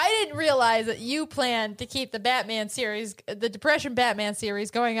 I didn't realize that you planned to keep the Batman series, the Depression Batman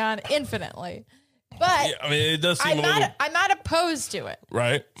series, going on infinitely. But yeah, I mean, it does seem I'm not opposed to it.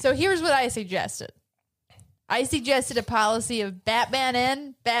 Right. So here's what I suggested. I suggested a policy of Batman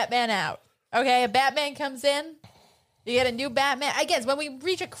in, Batman out. Okay, a Batman comes in, you get a new Batman. I guess when we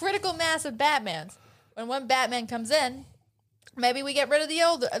reach a critical mass of Batmans, when one Batman comes in, maybe we get rid of the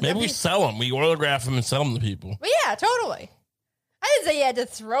old. Maybe we sell them. We autograph them and sell them to people. But yeah, totally. I didn't say you had to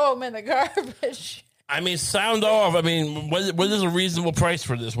throw them in the garbage. I mean, sound off. I mean, what is a reasonable price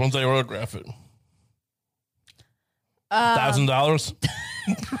for this once I autograph it? $1,000? $100?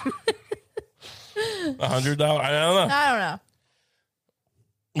 I don't know. I don't know.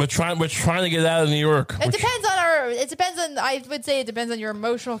 We're trying to get out of New York. I would say it depends on your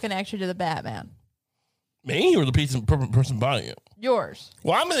emotional connection to the Batman. Me or the person buying it? Yours.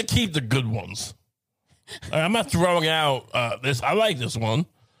 Well, I'm going to keep the good ones. I'm not throwing out this. I like this one.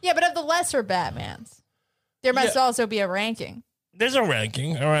 Yeah, but of the lesser Batmans, there must also be a ranking. There's a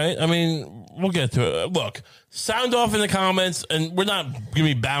ranking, all right? I mean, we'll get to it. Look, sound off in the comments, and we're not going to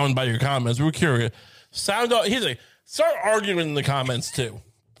be bound by your comments. We're curious. Sound off. Start arguing in the comments, too.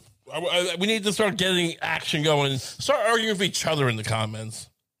 We need to start getting action going. Start arguing with each other in the comments.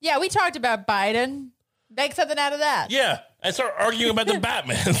 Yeah, we talked about Biden. Make something out of that. Yeah, and start arguing about the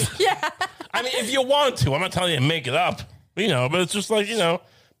Batman. Yeah. I mean, if you want to. I'm not telling you to make it up. But it's just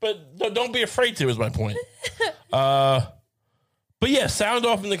but don't be afraid to is my point. But yeah, sound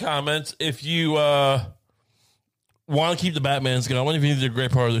off in the comments if you want to keep the Batmans going, if you think they're a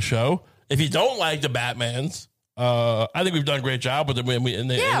great part of the show. If you don't like the Batmans, I think we've done a great job with them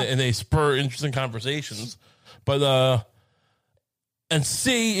and they spur interesting conversations. But and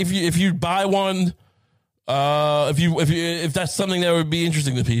see if you buy one, if that's something that would be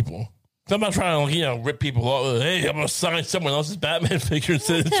interesting to people. I'm not trying to rip people off. Hey, I'm gonna sign someone else's Batman figure and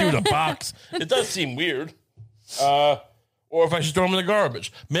send it to you in a box. It does seem weird. Or if I should throw them in the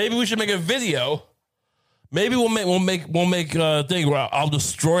garbage. Maybe we should make a video. Maybe we'll make a thing where I'll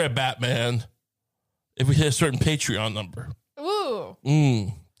destroy a Batman if we hit a certain Patreon number. Ooh.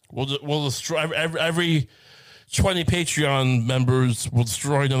 We'll destroy every 20 Patreon members will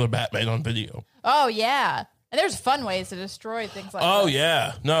destroy another Batman on video. Oh yeah. And there's fun ways to destroy things like that. Oh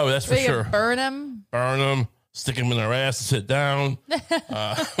yeah. No, that's for sure. Burn them. Stick them in their ass and sit down. Put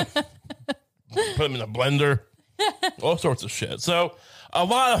them in a blender. All sorts of shit. So a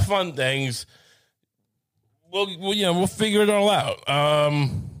lot of fun things. We'll figure it all out.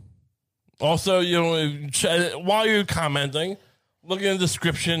 Also, while you're commenting, look in the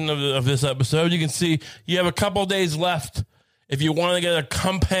description of this episode. You can see you have a couple days left. If you want to get a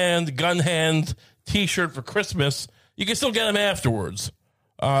gun hand T-shirt for Christmas, you can still get them afterwards.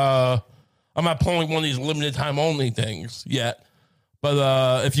 I'm not pulling one of these limited time only things yet,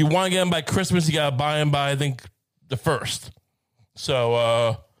 but if you want to get them by Christmas, you gotta buy them by I think the 1st.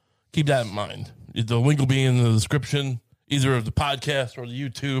 So Keep that in mind. The link will be in the description, either of the podcast or the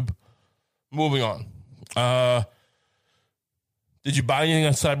YouTube. Moving on. Did you buy anything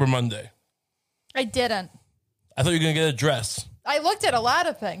on Cyber Monday? I didn't. I thought you were going to get a dress. I looked at a lot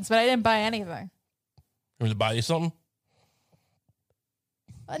of things, but I didn't buy anything. You want to buy you something?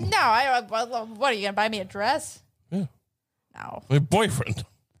 No, what are you going to buy me a dress? Yeah. No. My boyfriend.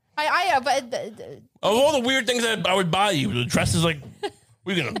 But of all the weird things I would buy you, the dress is like,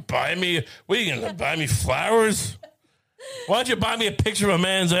 what are you going to buy me? What are you going to buy me, flowers? Why don't you buy me a picture of a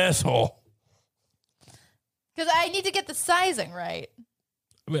man's asshole? Because I need to get the sizing right.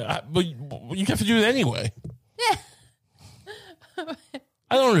 I mean, but you have to do it anyway. Yeah.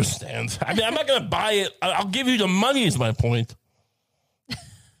 I don't understand. I mean, I'm not going to buy it. I'll give you the money is my point.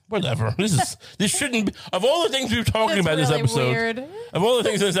 Whatever. This shouldn't be. Of all the things we've talking about really this episode, weird. Of all the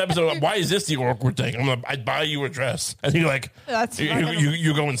things in this episode, why is this the awkward thing? I'd buy you a dress. And you're like,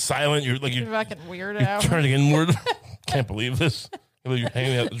 you're going silent. You're like, you're fucking weird. You're turning inward. Can't believe this. Can't believe you're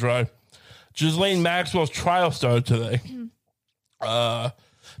hanging out to dry. Ghislaine Maxwell's trial started today.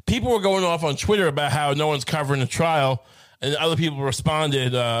 People were going off on Twitter about how no one's covering the trial, and other people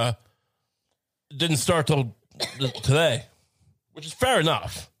responded, didn't start till today, which is fair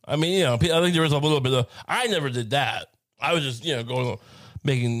enough. I mean, I think there was a little bit of, I never did that. I was just, going,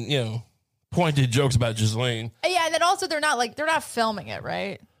 making, pointed jokes about Ghislaine. Yeah, and then also they're not filming it,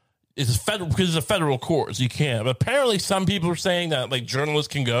 right? It's because it's a federal court, so you can't. But apparently some people are saying that, like,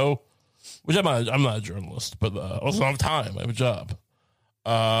 journalists can go, which I'm not a journalist, but also I have time. I have a job.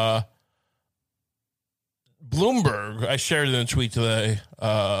 Bloomberg, I shared it in a tweet today.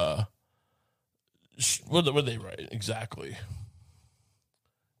 What did they write exactly?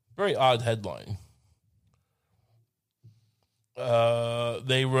 Very odd headline.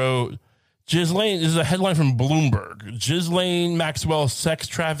 They wrote, Ghislaine, this is a headline from Bloomberg. Ghislaine Maxwell's sex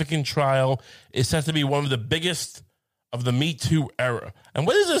trafficking trial is set to be one of the biggest of the Me Too era. And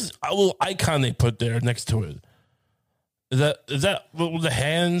what is this little icon they put there next to it? Is that the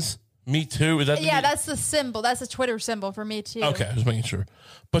hands? Me Too? Is that that's the symbol. That's the Twitter symbol for Me Too. Okay, just making sure.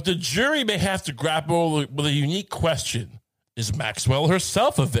 But the jury may have to grapple with a unique question. Is Maxwell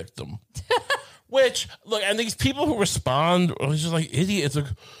herself a victim? Which, look, and these people who respond are just like idiots.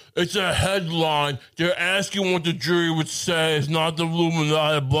 It's a headline. They're asking what the jury would say. It's not the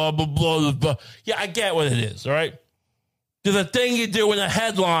Illuminati, blah, blah, blah, blah. Yeah, I get what it is, all right? There's a thing you do in a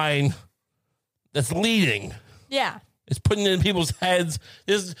headline that's leading. Yeah. It's putting it in people's heads.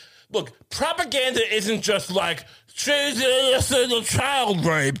 Look, propaganda isn't just like, she's innocent of child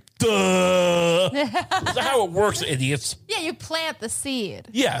rape. Duh. That's how it works, idiots. Yeah, you plant the seed.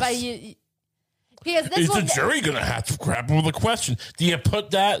 Yes. Because this is the jury going to have to grapple with the question? Do you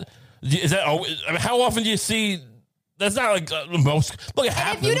put that? Is that? I mean, how often do you see? That's not like most. Look, it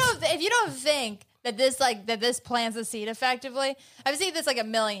happens. If you don't think that this plants the seed effectively, I've seen this like a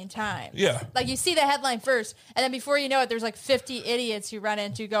million times. Yeah. Like you see the headline first, and then before you know it, there's like 50 idiots you run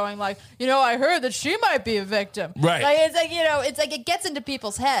into going like, I heard that she might be a victim. Right. Like it's like it gets into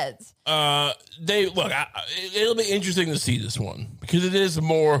people's heads. It'll be interesting to see this one because it is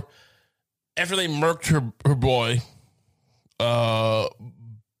more. After they murked her boy by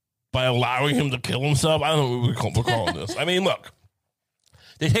allowing him to kill himself, I don't know what we're calling this. I mean, look,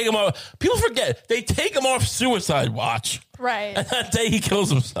 they take him off. People forget. They take him off suicide watch. Right. And that day he kills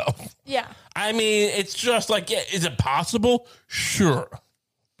himself. Yeah. I mean, it's just like, is it possible? Sure.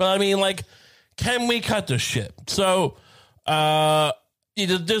 But I mean, like, can we cut this shit? So,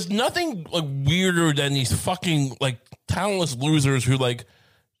 there's nothing like weirder than these fucking like talentless losers who like,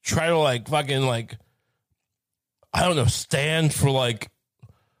 try to like fucking like I don't know stand for like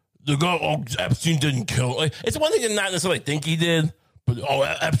the go. Oh, Epstein didn't kill him. Like, it's one thing to not necessarily think he did, but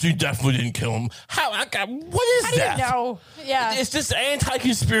Epstein definitely didn't kill him. What is that? I don't know. Yeah, it's this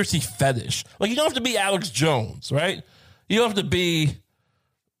anti-conspiracy fetish. Like you don't have to be Alex Jones, right? You don't have to be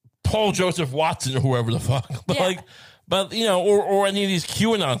Paul Joseph Watson or whoever the fuck. But or any of these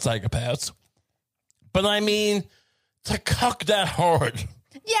QAnon psychopaths. But I mean, to cuck that hard.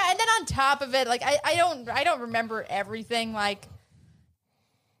 Yeah, and then on top of it, like I don't remember everything like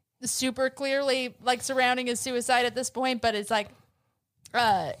super clearly like surrounding his suicide at this point, but it's like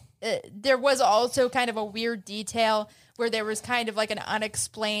there was also kind of a weird detail where there was kind of like an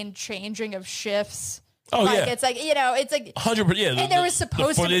unexplained changing of shifts. Oh like, yeah, it's like it's like 100%. Yeah, and there was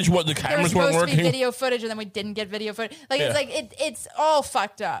supposed the footage, the cameras weren't working. To be video footage, and then we didn't get video footage. Like it's like it's all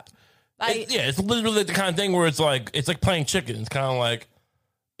fucked up. It's literally like the kind of thing where it's like playing chicken. It's kind of like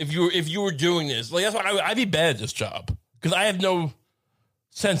if you were doing this, like that's why I'd be bad at this job because I have no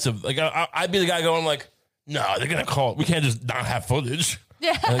sense of like I'd be the guy going like, no, they're gonna call. We can't just not have footage.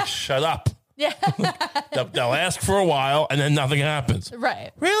 Yeah. Like, shut up. Yeah. They'll ask for a while, and then nothing happens.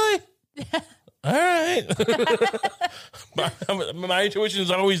 Right. Really? Yeah. All right. my intuition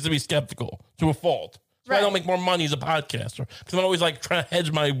is always to be skeptical to a fault. So I don't make more money as a podcaster because I'm always like trying to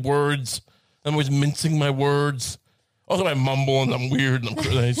hedge my words. I'm always mincing my words. Also, I mumble and I'm weird and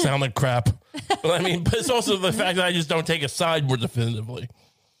I sound like crap. But it's also the fact that I just don't take a side more definitively.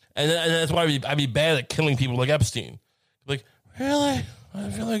 And that's why I'd be bad at killing people like Epstein. Like, really? I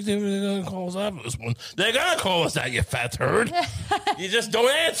feel like they're going to call us out for this one. They're going to call us out, you fat turd. You just don't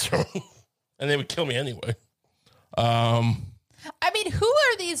answer. And they would kill me anyway. I mean, who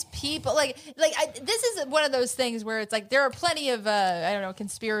are these people? This is one of those things where it's like there are plenty of I don't know,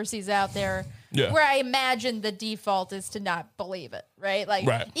 conspiracies out there where I imagine the default is to not believe it, right? Like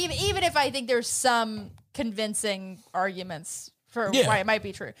even if I think there's some convincing arguments for why it might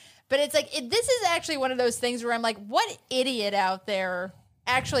be true, but it's like this is actually one of those things where I'm like, what idiot out there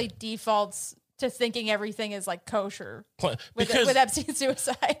actually defaults to thinking everything is like kosher with Epstein's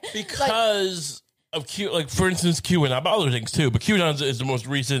suicide? Because of Q, like for instance, QAnon, but other things too. But QAnon is the most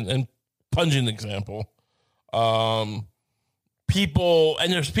recent and pungent example. People,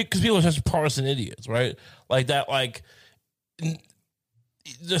 and there's because people are such partisan idiots, right? Like that, like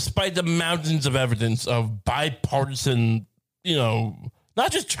despite the mountains of evidence of bipartisan,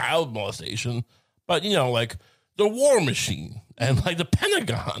 not just child molestation, but like the war machine and like the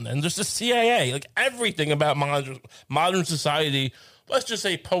Pentagon and just the CIA, like everything about modern society. Let's just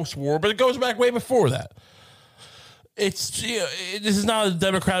say post-war, but it goes back way before that. This is not a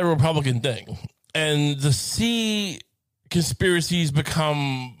Democrat or Republican thing. And to see conspiracies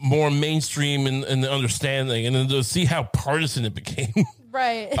become more mainstream in the understanding, and then to see how partisan it became.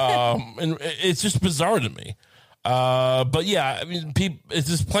 Right. And it's just bizarre to me. But yeah, I mean,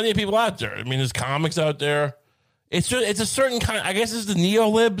 there's plenty of people out there. I mean, there's comics out there. It's a certain kind, I guess it's the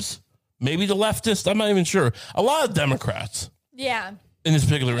neo-libs, maybe the leftists, I'm not even sure. A lot of Democrats. Yeah. In this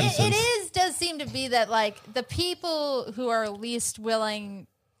particular instance. It does seem to be that, like, the people who are least willing,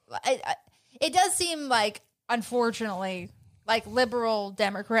 it does seem like, unfortunately, like, liberal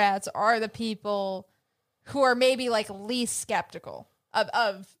Democrats are the people who are maybe, like, least skeptical of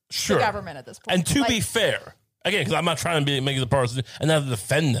the government at this point. And to be fair, again, because I'm not trying to make the person and not to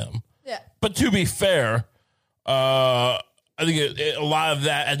defend them. Yeah. But to be fair, I think a lot of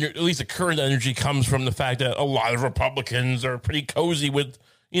that, at least the current energy, comes from the fact that a lot of Republicans are pretty cozy with,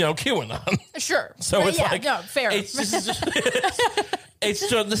 QAnon. Sure. So it's fair. This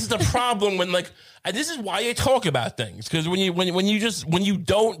is the problem when and this is why you talk about things, because when you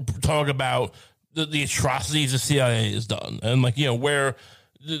don't talk about the atrocities the CIA has done and where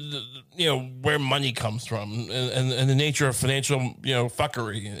where money comes from and the nature of financial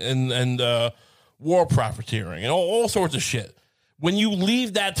fuckery and war profiteering and all sorts of shit. When you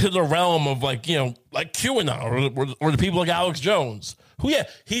leave that to the realm of like QAnon or the people like Alex Jones, who,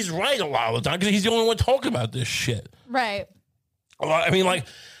 he's right a lot of the time because he's the only one talking about this shit. Right. I mean,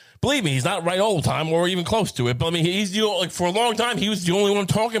 believe me, he's not right all the time or even close to it. But I mean, he's for a long time, he was the only one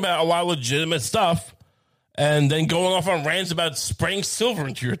talking about a lot of legitimate stuff and then going off on rants about spraying silver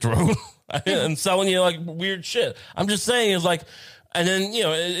into your throat and selling you weird shit. I'm just saying and then,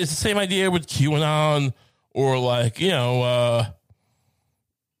 it's the same idea with QAnon or I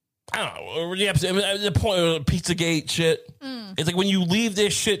don't know, or the point of Pizzagate shit. It's like when you leave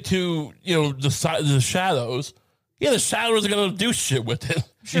this shit to, the shadows, the shadows are going to do shit with it.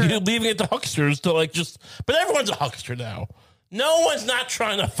 Sure. You're leaving it to hucksters to but everyone's a huckster now. No one's not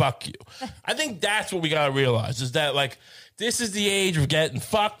trying to fuck you. I think that's what we got to realize is that this is the age of getting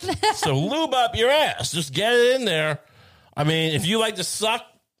fucked. So lube up your ass. Just get it in there. I mean, if you like to suck,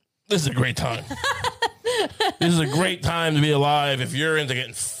 this is a great time. This is a great time to be alive if you're into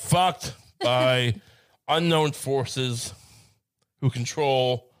getting fucked by unknown forces who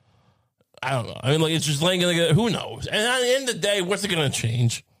control. I don't know. I mean, it's just who knows? And at the end of the day, what's it going to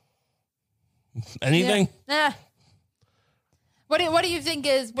change? Anything? Yeah. What do you think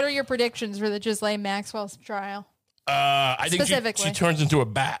what are your predictions for the Ghislaine Maxwell trial? I think she turns into a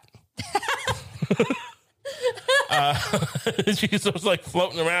bat. She's just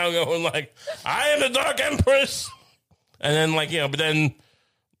floating around going I am the Dark Empress. And then but then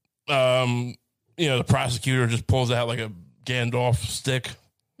the prosecutor just pulls out a Gandalf stick,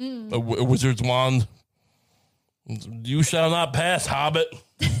 a wizard's wand. You shall not pass, Hobbit.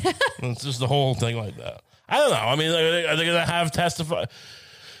 It's just the whole thing like that. I don't know. I mean, are they going to have testify?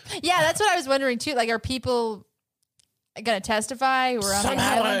 Yeah, that's what I was wondering too. Are people going to testify? Or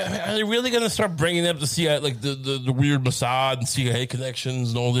somehow, are they really going to start bringing up the CIA, the weird Mossad and CIA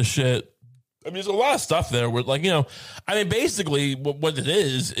connections and all this shit? I mean, there's a lot of stuff there where, like, I mean, basically what it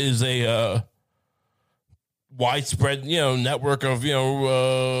is a widespread, network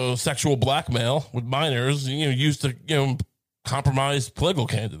of, sexual blackmail with minors, used to, compromise political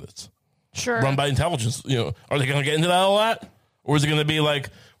candidates. Sure. Run by intelligence. Are they going to get into that a lot? Or is it going to be like,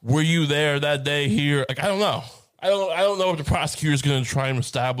 were you there that day here? Like, I don't know. I don't know if the prosecutor is going to try and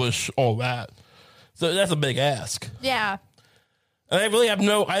establish all that. So that's a big ask. Yeah. And I really have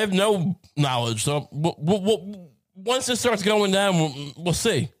no knowledge. So once it starts going down, we'll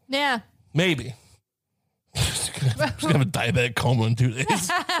see. Yeah. Maybe. I'm just going to have a diabetic coma in 2 days.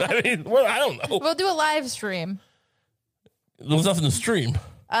 I mean, well, I don't know. We'll do a live stream. There's nothing to stream.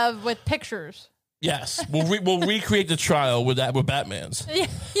 With pictures. Yes. We'll recreate the trial with Batman's. Yeah.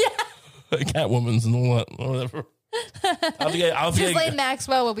 Catwoman's and all that, or whatever. Ghislaine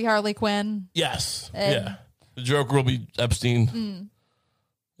Maxwell will be Harley Quinn. Yes. Yeah. The Joker will be Epstein.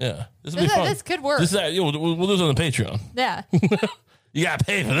 Yeah. This will be fun. This could work. We'll do this on the Patreon. Yeah. You got to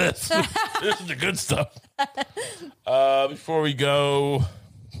pay for this. This is the good stuff. Before we go,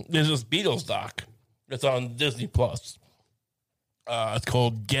 there's this Beatles doc. It's on Disney Plus. It's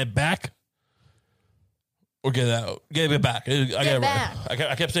called Get Back. Or Get Out. Get Back. Get Back.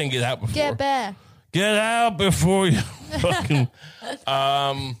 I kept saying Get Out before. Get back. Get out before you fucking...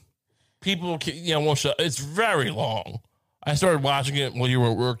 people, won't shut. It's very long. I started watching it while you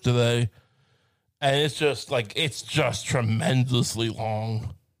were at work today. And it's just tremendously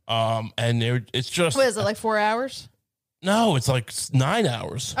long. And it's just... What is it, like 4 hours? No, it's like 9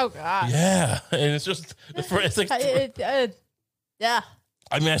 hours. Oh, God. Yeah. And it's just... It's like... Yeah.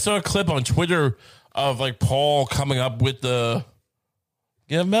 I mean, I saw a clip on Twitter of like Paul coming up with the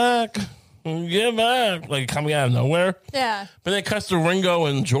get back, like coming out of nowhere. Yeah. But then it cuts to Ringo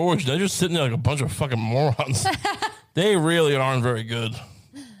and George. They're just sitting there like a bunch of fucking morons. They really aren't very good.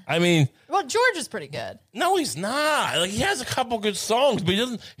 I mean, well, George is pretty good. No, he's not. Like, he has a couple good songs, but he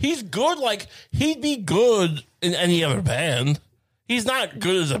doesn't. He's good. Like, he'd be good in any other band. He's not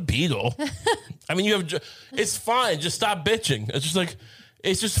good as a Beatle. I mean, it's fine. Just stop bitching. It's just like,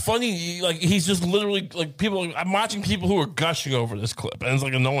 it's just funny. Like, he's just literally like people. I'm watching people who are gushing over this clip, and it's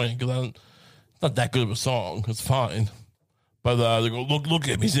like annoying because it's not that good of a song. It's fine, but they go, look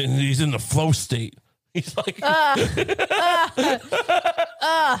at him. He's in the flow state. He's like,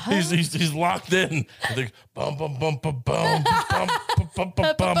 he's locked in. He's like, bum bum bum bum bum bum bum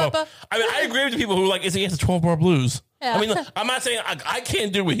bum bum. I mean, I agree with the people who are like, he has a 12-bar blues. Yeah. I mean, I'm not saying I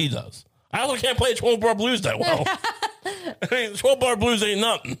can't do what he does. I also can't play 12-bar blues that well. I mean, 12-bar blues ain't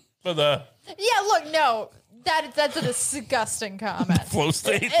nothing. But yeah, look, no. That's a disgusting comment. Flow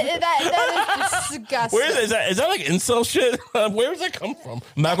state. That is disgusting. Where is that? Is that like incel shit? Where does that come from?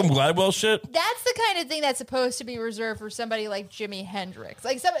 Malcolm Gladwell shit? That's the kind of thing that's supposed to be reserved for somebody like Jimi Hendrix,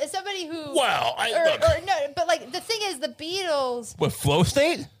 like somebody who. Well, no, but like the thing is, the Beatles. What, flow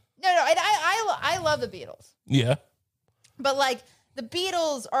state? No, I love the Beatles. Yeah. But like the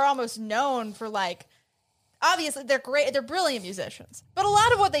Beatles are almost known for like. Obviously, they're great. They're brilliant musicians, but a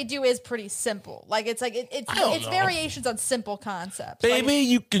lot of what they do is pretty simple. Like it's variations on simple concepts. Baby, like,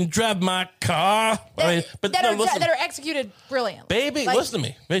 you can drive my car. That are executed brilliantly. Baby, like, listen to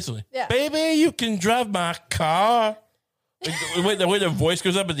me. Basically, yeah. Baby, you can drive my car. The way their voice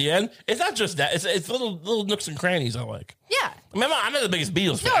goes up at the end, it's not just that. It's little nooks and crannies I like. Yeah. Remember, I'm not the biggest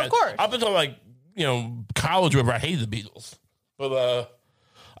Beatles fan. No, of course. Up until college, wherever I hated the Beatles, but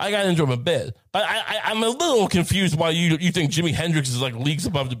I got into them a bit, but I'm a little confused why you think Jimi Hendrix is like leagues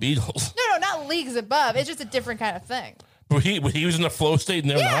above the Beatles. No, not leagues above. It's just a different kind of thing. But he was in the flow state and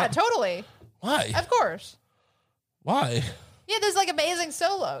they're not? Yeah, totally. Why? Of course. Why? Yeah, there's like amazing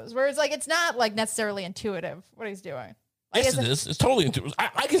solos where it's like it's not like necessarily intuitive what he's doing. Like, yes, it is. It's totally intuitive.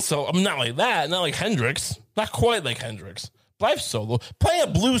 I can solo. I'm not like that. Not like Hendrix. Not quite like Hendrix. But I've solo. Play a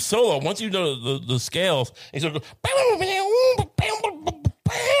blues solo once you know the scales. And so there's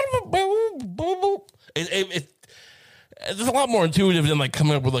a lot more intuitive than like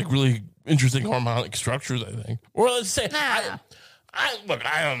coming up with like really interesting harmonic structures, I think. Or let's say, I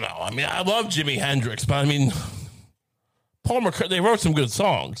don't know. I mean, I love Jimi Hendrix, but I mean, Paul McCartney, they wrote some good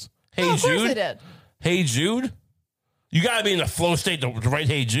songs. Hey Jude. Of course they did. Hey Jude. You got to be in a flow state to write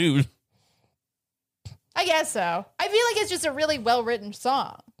Hey Jude. I guess so. I feel like it's just a really well written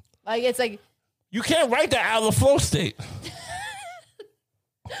song. Like it's like you can't write that out of the flow state.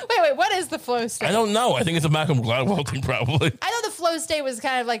 Wait, what is the flow state? I don't know. I think it's a Malcolm Gladwell thing, probably. I know the flow state was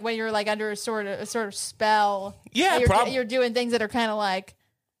kind of like when you're like under a sort of spell. Yeah, you're doing things that are kind of like.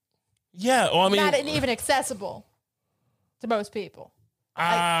 Yeah, well, I mean, not even accessible to most people.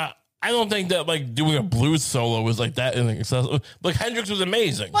 I I don't think that like doing a blues solo was like that inaccessible. Like Hendrix was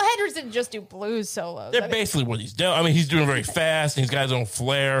amazing. Well, Hendrix didn't just do blues solos. They're basically what he's doing. I mean, he's doing very fast. And he's got his own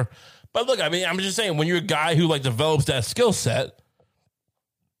flair. But look, I mean, I'm just saying, when you're a guy who like develops that skill set,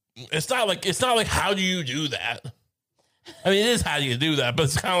 it's not like how do you do that? I mean, it is how do you do that, but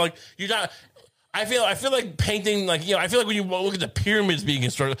it's kind of like you're not. I feel like painting, like, you know, I feel like when you look at the pyramids being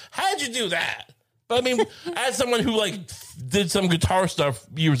constructed, how did you do that? But I mean, as someone who like did some guitar stuff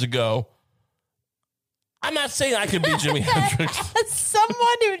years ago, I'm not saying I could be Jimi Hendrix. As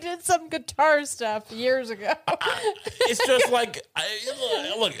someone who did some guitar stuff years ago. It's just like,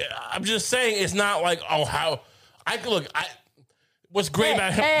 look, I'm just saying it's not like, oh, how I look. What's great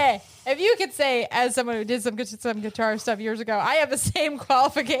about him? Hey, if you could say, as someone who did some guitar stuff years ago, I have the same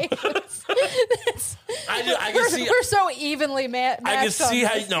qualifications. I can see. We're so evenly matched. I can see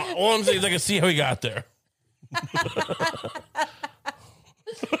how. No, all I'm saying is I can see how he got there.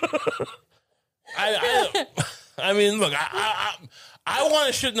 I mean, look, I want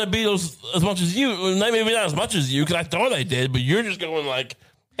to shit in the Beatles as much as you. Maybe not as much as you, because I thought I did, but you're just going like,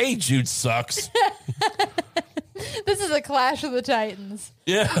 "Hey, Jude sucks." This is a Clash of the Titans.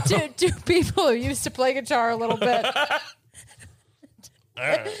 Yeah. Two people who used to play guitar a little bit. All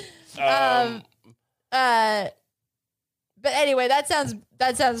right. But anyway, that sounds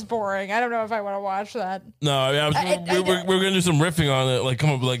boring. I don't know if I want to watch that. No, I mean, we're gonna do some riffing on it, like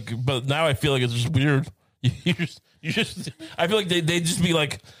come up, like. But now I feel like it's just weird. You just. I feel like they just be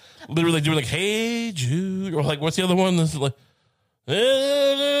like, literally doing like, "Hey Jude," or like, what's the other one? That's like,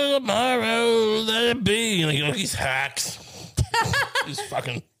 "Tomorrow let it be." Like these hacks. These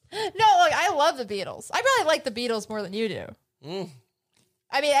fucking. No, like I love the Beatles. I probably like the Beatles more than you do.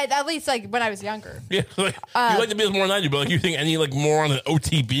 I mean, at least like when I was younger. Yeah, like, you like the Beatles more than I do, but like you think any like more on an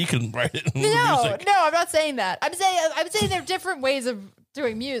OTB can write it? No, I'm not saying that. I'm saying there are different ways of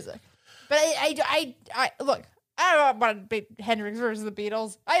doing music. But I look. I don't want to be Hendrix versus the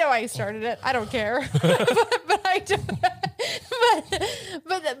Beatles. I know I started it. I don't care. but I do.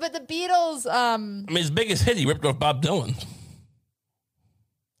 But the Beatles. I mean, his biggest hit, he ripped off Bob Dylan.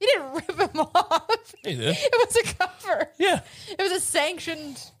 He didn't rip him off. He did. It was a cover. Yeah. It was a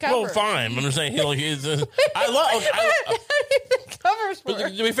sanctioned cover. Well, fine. I'm just saying, I love. How do you think covers But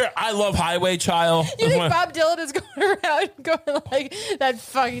work? to be fair, I love Highway Child. You think Bob Dylan is going around going like, that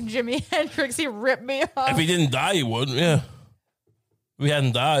fucking Jimi Hendrix, he ripped me off? If he didn't die, he would. Yeah. If he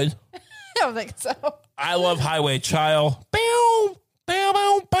hadn't died. I don't think so. I love Highway Child. Bow, bow,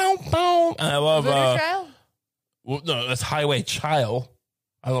 bow, bow, bow. And I love. Voodoo Child? Well, no, that's Highway Child.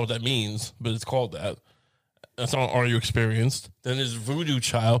 I don't know what that means, but it's called that. That's on Are You Experienced? Then there's Voodoo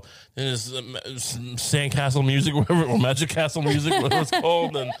Child. Then there's Sandcastle Music, whatever, or Magic Castle Music, whatever it's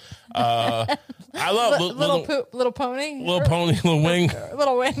called. And I love Little Pony? Little Pony, Little Wing.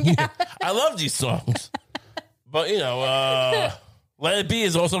 Little Wing, yeah. I love these songs. But, you know, Let It Be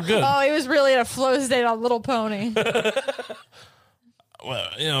is also good. Oh, he was really in a flow state on Little Pony. Well,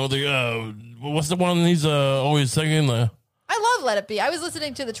 you know, what's the one he's always singing? I love Let It Be. I was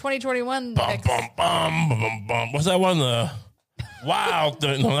listening to the 2021 Bum, mix. bum, bum, bum, bum, bum. What's that one? Wild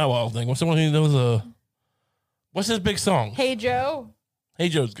Thing. No, not Wild Thing. What's the one? There was what's his big song? Hey Joe. Hey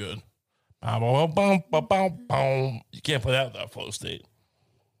Joe's good. Bum, bum, bum, bum, bum, bum. You can't put out that flow state.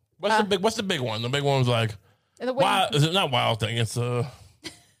 What's the big one? The big one's like Wild. Is it not Wild Thing? It's I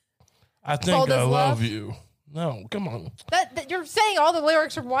think Cold I as love Love? you. No, come on. That you're saying all the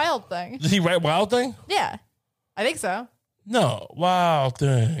lyrics from Wild Thing. Did he write Wild Thing? Yeah. I think so. No, Wild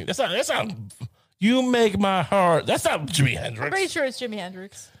Thing. That's not. You Make My Heart. That's not Jimi Hendrix. I'm pretty sure it's Jimi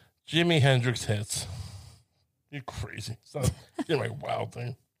Hendrix. Jimi Hendrix hits. You're crazy. It's not like Wild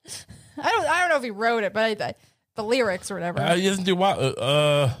Thing. I don't know if he wrote it, but the lyrics or whatever. He doesn't do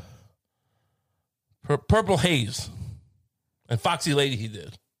Wild. Purple Haze and Foxy Lady. He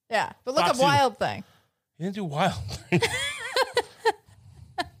did. Yeah, but look Foxy. up Wild Thing. He didn't do Wild Thing.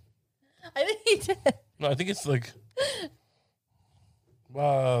 I think he did. No, I think it's like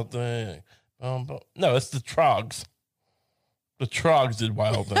Wild Thing. No, it's the Trogs. The Trogs did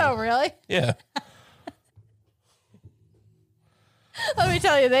Wild Thing. Oh, really? Yeah. Let me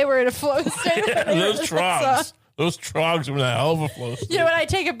tell you, they were in a flow state. Those Trogs. Those Trogs were in a hell of a flow state. You know, when I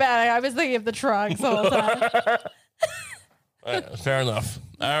take it back, I was thinking of the Trogs the whole time. All right, fair enough.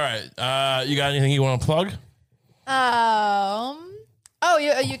 All right. You got anything you want to plug?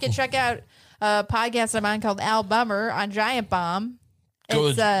 You can check out a podcast I'm on called Al Bummer on Giant Bomb.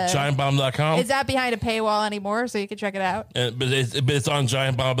 Go to giantbomb.com. It's not behind a paywall anymore, so you can check it out. But it's on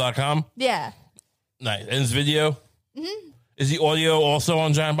giantbomb.com. Yeah. Nice. And it's video? Mm-hmm. Is the audio also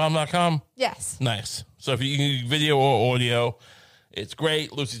on giantbomb.com? Yes. Nice. So if you can video or audio, It's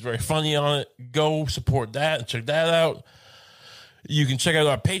great. Lucy's very funny on it. Go support that and check that out. You can check out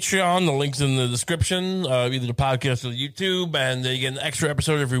our Patreon. The link's in the description, either the podcast or the YouTube, and you get an extra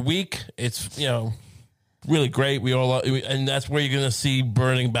episode every week. It's, really great. We all, and that's where you're going to see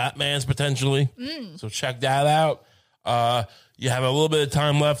Burning Batmans potentially. So check that out. You have a little bit of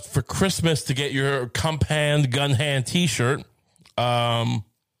time left for Christmas to get your Cump Hand Gun Hand t-shirt. So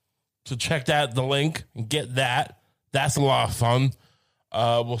check the link and get that. That's a lot of fun.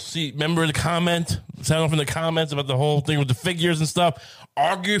 We'll see. Remember to comment. Sound off in the comments about the whole thing with the figures and stuff.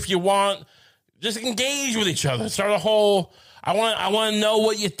 Argue if you want. Just engage with each other. Start a whole. I want to know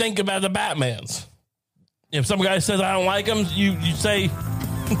what you think about the Batmans. If some guy says I don't like him, you say.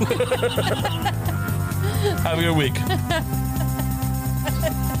 Have a good week.